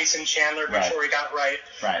 Tyson Chandler before he got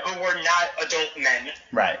who were not adult men.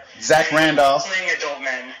 Right. Zach Randolph. Playing adult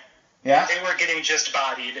men. Yeah. They were getting just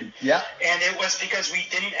bodied. Yeah. And it was because we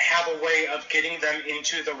didn't have a way of getting them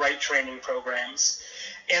into the right training programs.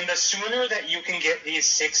 And the sooner that you can get these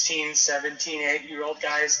 16, 17, 8-year-old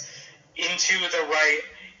guys into the right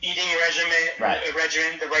eating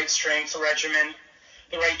regimen, the right strength regimen,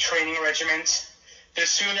 the right training regiment, the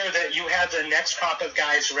sooner that you have the next crop of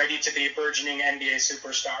guys ready to be burgeoning NBA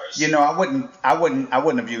superstars. I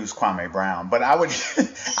wouldn't have used Kwame Brown, but I would. Yeah,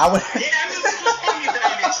 Kwame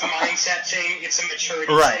Brown, it's a mindset thing, it's a maturity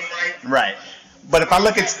thing, right? Right. But if I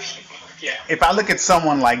look at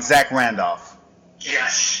someone like Zach Randolph.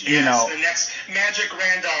 Yes, the next Magic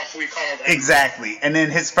Randolph, we call him. Exactly. And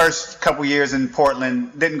then his first couple years in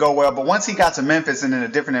Portland didn't go well, but once he got to Memphis and in a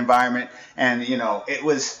different environment, and it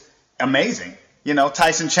was amazing.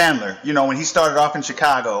 Tyson Chandler, when he started off in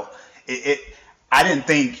Chicago, I didn't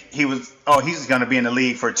think he's going to be in the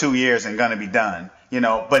league for 2 years and going to be done,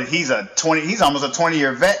 but he's almost a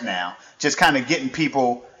 20-year vet now. Just kind of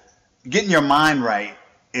getting your mind right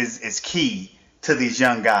is key to these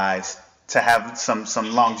young guys to have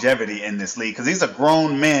some longevity in this league, because these are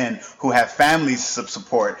grown men who have families to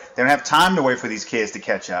support. They don't have time to wait for these kids to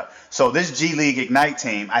catch up. So this G League Ignite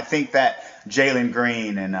team, I think that Jalen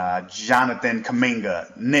Green and Jonathan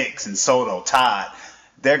Kuminga, Knicks and Soto, Todd,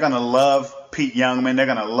 they're going to love Pete Youngman. They're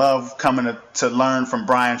going to love coming to learn from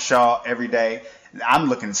Brian Shaw every day. I'm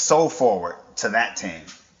looking so forward to that team.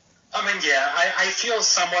 I mean, I feel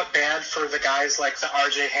somewhat bad for the guys like the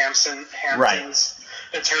R.J. Hamptons,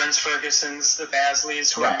 the Terrence Fergusons, the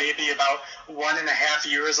Basleys, who are maybe about 1.5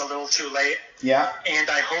 years a little too late. Yeah. And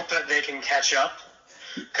I hope that they can catch up.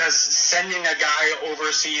 Because sending a guy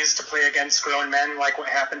overseas to play against grown men, like what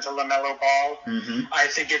happened to LaMelo Ball, I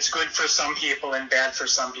think it's good for some people and bad for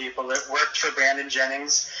some people. It worked for Brandon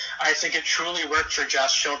Jennings. I think it truly worked for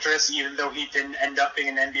Josh Childress, even though he didn't end up being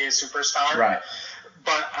an NBA superstar. Right.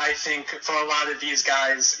 But I think for a lot of these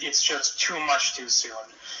guys, it's just too much too soon.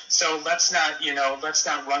 So let's not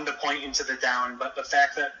run the point into the down. But the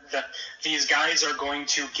fact that these guys are going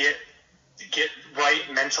to get right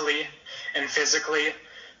mentally and physically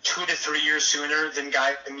 2 to 3 years sooner than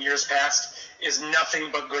guys in years past is nothing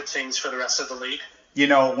but good things for the rest of the league. You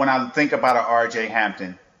know, when I think about an R.J.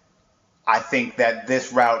 Hampton, I think that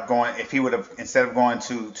this route going, if he would have, instead of going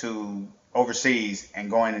to overseas and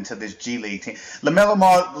going into this G League team,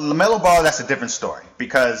 LaMelo Ball, that's a different story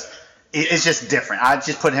because it's just different. I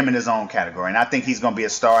just put him in his own category, and I think he's going to be a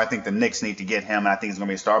star. I think the Knicks need to get him, and I think he's going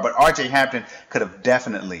to be a star. But R.J. Hampton could have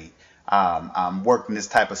definitely worked in this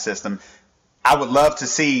type of system. I would love to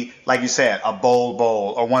see, like you said, a Bowl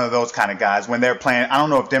or one of those kind of guys when they're playing. I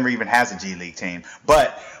don't know if Denver even has a G League team,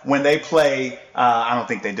 but when they play, I don't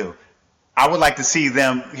think they do. I would like to see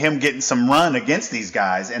him getting some run against these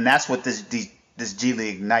guys, and that's what this G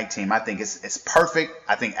League Ignite team, I think it's perfect.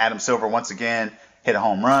 I think Adam Silver once again hit a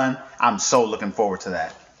home run. I'm so looking forward to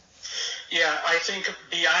that. Yeah, I think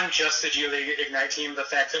beyond just the G League Ignite team, the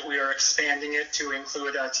fact that we are expanding it to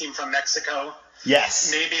include a team from Mexico.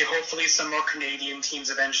 Yes. Maybe, hopefully, some more Canadian teams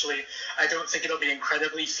eventually. I don't think it'll be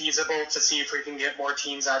incredibly feasible to see if we can get more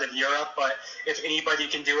teams out of Europe, but if anybody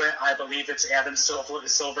can do it, I believe it's Adam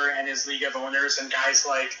Silver and his League of Owners and guys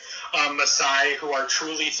like Masai who are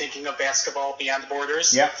truly thinking of basketball beyond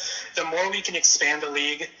borders. Yep. The more we can expand the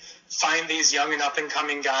league, find these young and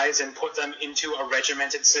up-and-coming guys and put them into a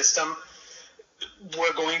regimented system,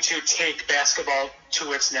 we're going to take basketball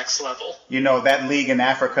to its next level. You know, that league in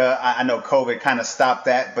Africa, I know COVID kind of stopped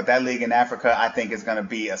that, but that league in Africa I think is going to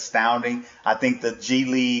be astounding. I think the G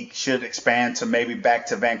League should expand to maybe back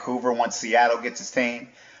to Vancouver once Seattle gets its team,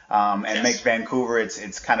 and Yes. make Vancouver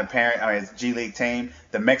its kind of parent, its G League team,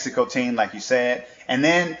 the Mexico team, like you said. And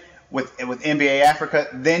then with NBA Africa,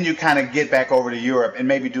 then you kind of get back over to Europe and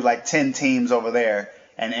maybe do like 10 teams over there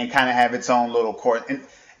and kind of have its own little court. And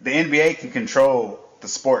the NBA can control the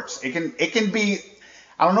sports. It can be,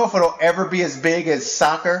 I don't know if it'll ever be as big as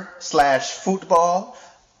soccer/football,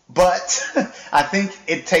 but I think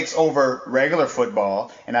it takes over regular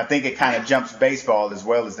football, and I think it kind of jumps baseball as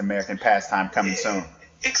well as the American pastime coming soon.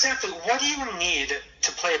 Exactly. What do you need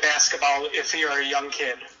to play basketball if you're a young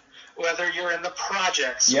kid? Whether you're in the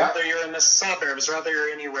projects, Yeah. whether you're in the suburbs, whether you're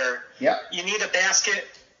anywhere. Yeah. You need a basket.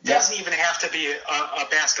 Yeah. Doesn't even have to be a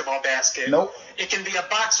basketball basket. Nope. It can be a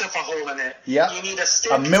box with a hole in it. Yeah. You need a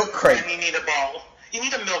stick. A milk crate. And you need a ball. You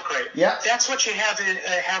need a milk crate. Yeah. That's what you have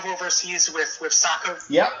overseas with soccer.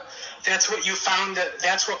 Yep. That's what you found.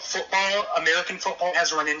 That's what football, American football,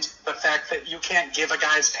 has run into. The fact that you can't give a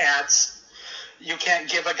guy's pads. You can't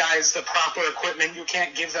give a guys the proper equipment. You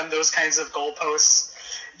can't give them those kinds of goalposts.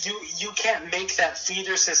 You can't make that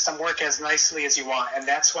feeder system work as nicely as you want, and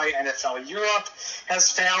that's why NFL Europe has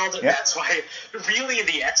failed. Yep. That's why really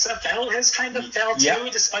the XFL has kind of failed too,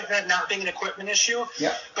 Yep. despite that not being an equipment issue.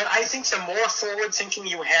 Yep. But I think the more forward thinking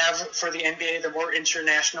you have for the NBA, the more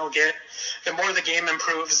international get, the more the game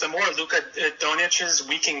improves, the more Luka Doncic's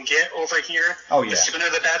we can get over here. Oh, yeah. The sooner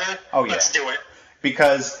the better. Oh, yeah. Let's do it.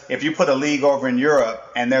 Because if you put a league over in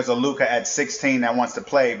Europe and there's a Luka at 16 that wants to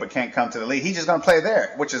play but can't come to the league, he's just going to play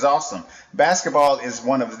there, which is awesome. Basketball is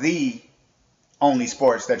one of the only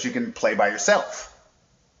sports that you can play by yourself.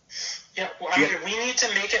 Yeah, well, I mean, we need to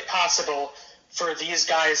make it possible for these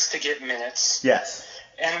guys to get minutes. Yes.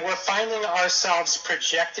 And we're finding ourselves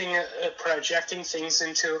projecting things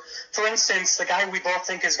into, for instance, the guy we both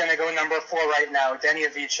think is going to go number 4 right now, Denny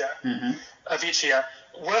Avicii.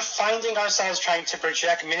 We're finding ourselves trying to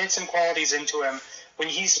project minutes and qualities into him when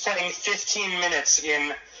he's playing 15 minutes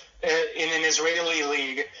in an Israeli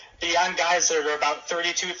league beyond guys that are about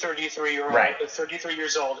 32, 33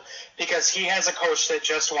 years old, because he has a coach that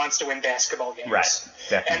just wants to win basketball games. Right,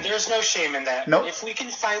 definitely. And there's no shame in that. Nope. If we can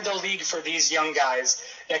find a league for these young guys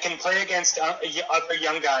that can play against other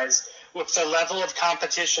young guys with the level of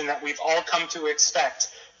competition that we've all come to expect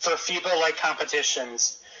for FIBA-like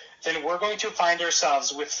competitions, then we're going to find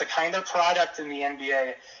ourselves with the kind of product in the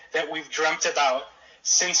NBA that we've dreamt about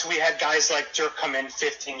since we had guys like Dirk come in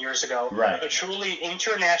 15 years ago. Right. A truly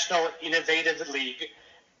international, innovative league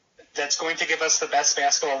that's going to give us the best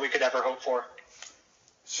basketball we could ever hope for.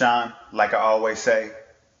 Sean, like I always say,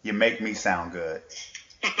 you make me sound good.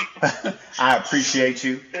 I appreciate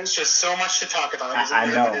you. There's just so much to talk about. I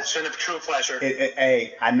know. It's been a true pleasure.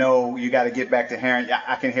 Hey, I know you got to get back to hearing.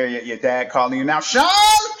 I can hear your dad calling you now. Sean!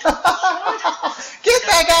 Get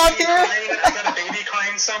back out here! I got a baby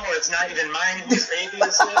crying somewhere. It's not even mine. Whose baby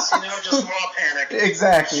is this? Just more panic.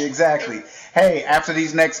 Exactly. Hey, after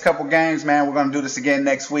these next couple games, man, we're going to do this again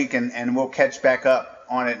next week, and we'll catch back up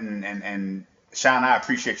on it. And Sean, I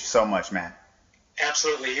appreciate you so much, man.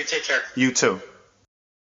 Absolutely. You take care. You too.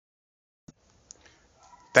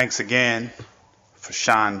 Thanks again for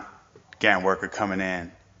Sean Gantwerker coming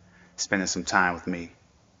in, spending some time with me.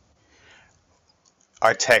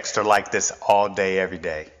 our texts are like this all day, every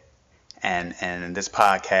day. And this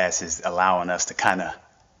podcast is allowing us to kind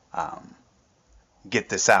of get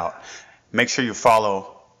this out. Make sure you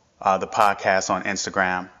follow the podcast on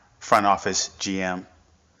Instagram, Front Office GM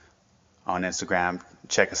on Instagram.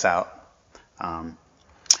 Check us out.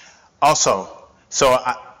 Also,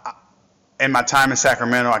 in my time in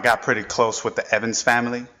Sacramento, I got pretty close with the Evans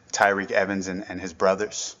family, Tyreek Evans and his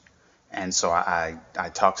brothers. And so I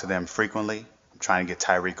talk to them frequently. I'm trying to get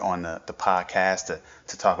Tyreek on the podcast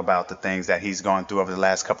to talk about the things that he's gone through over the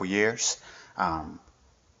last couple years.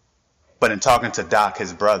 But in talking to Doc,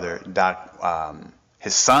 his brother,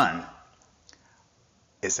 his son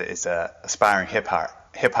is a aspiring hip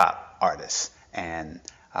hop artist. And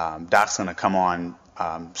Doc's going to come on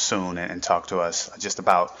soon and talk to us just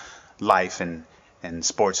about life and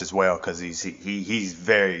sports as well, because he's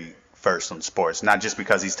very versed on sports, not just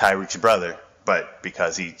because he's Tyreek's brother, but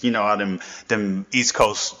because how them East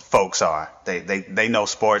Coast folks are. They know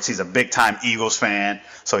sports. He's a big time Eagles fan,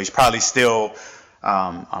 so he's probably still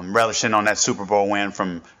relishing on that Super Bowl win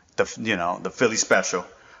from the Philly special.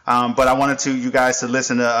 But I wanted you guys to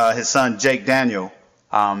listen to his son Jake Daniel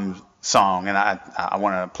song, and I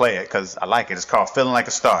want to play it because I like it. It's called "Feeling Like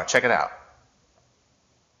a Star." Check it out.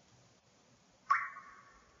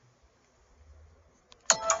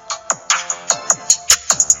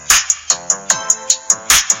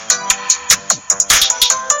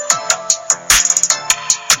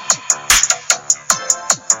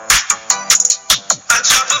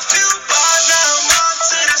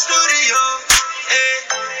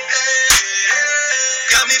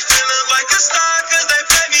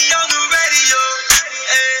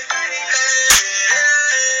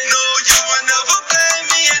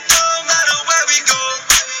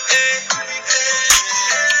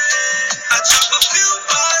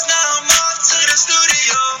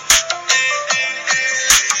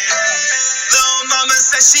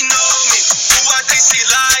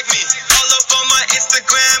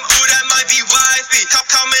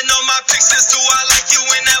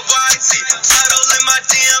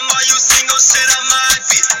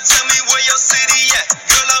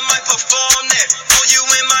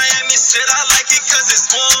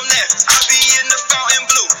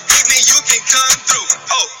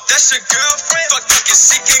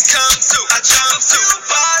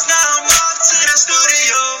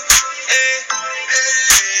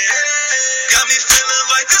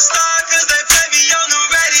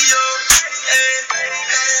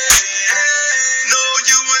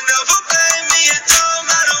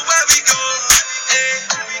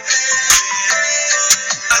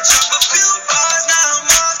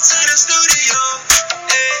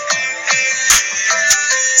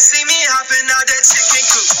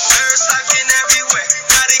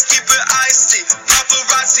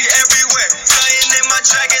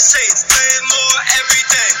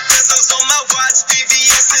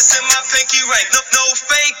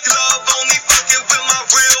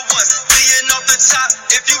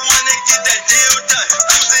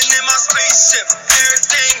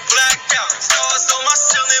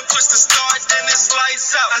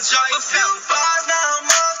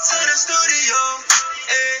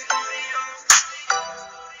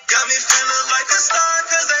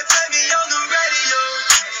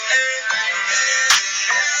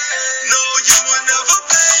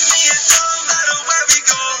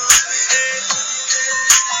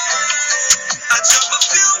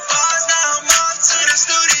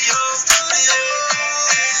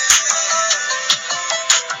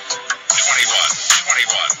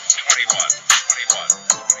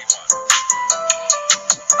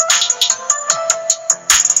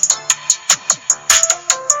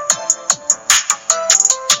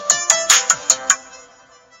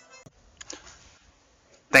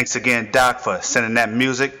 Thanks again, Doc, for sending that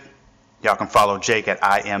music. Y'all can follow Jake at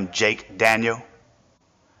I am Jake Daniel.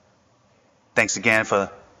 Thanks again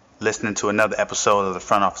for listening to another episode of the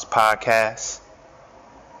Front Office Podcast.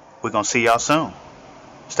 We're going to see y'all soon.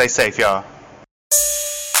 Stay safe, y'all.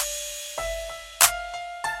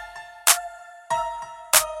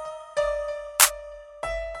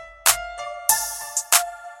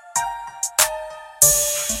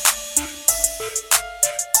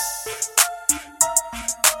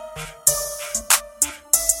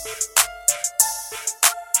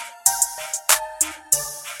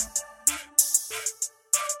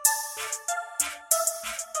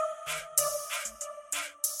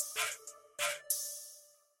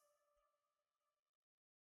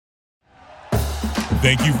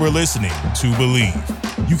 Thank you for listening to Believe.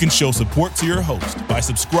 You can show support to your host by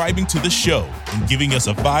subscribing to the show and giving us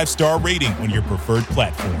a 5-star rating on your preferred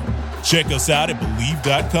platform. Check us out at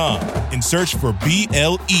Believe.com and search for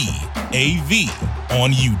BLEAV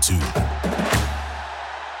on YouTube.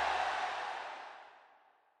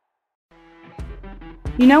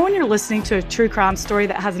 You know when you're listening to a true crime story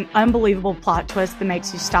that has an unbelievable plot twist that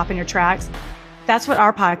makes you stop in your tracks? That's what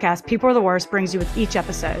our podcast, People Are the Worst, brings you with each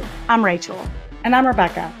episode. I'm Rachel. And I'm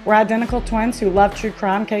Rebecca. We're identical twins who love true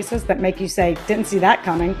crime cases that make you say, didn't see that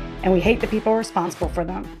coming, and we hate the people responsible for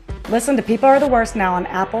them. Listen to People Are the Worst now on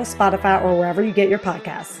Apple, Spotify, or wherever you get your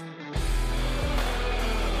podcasts.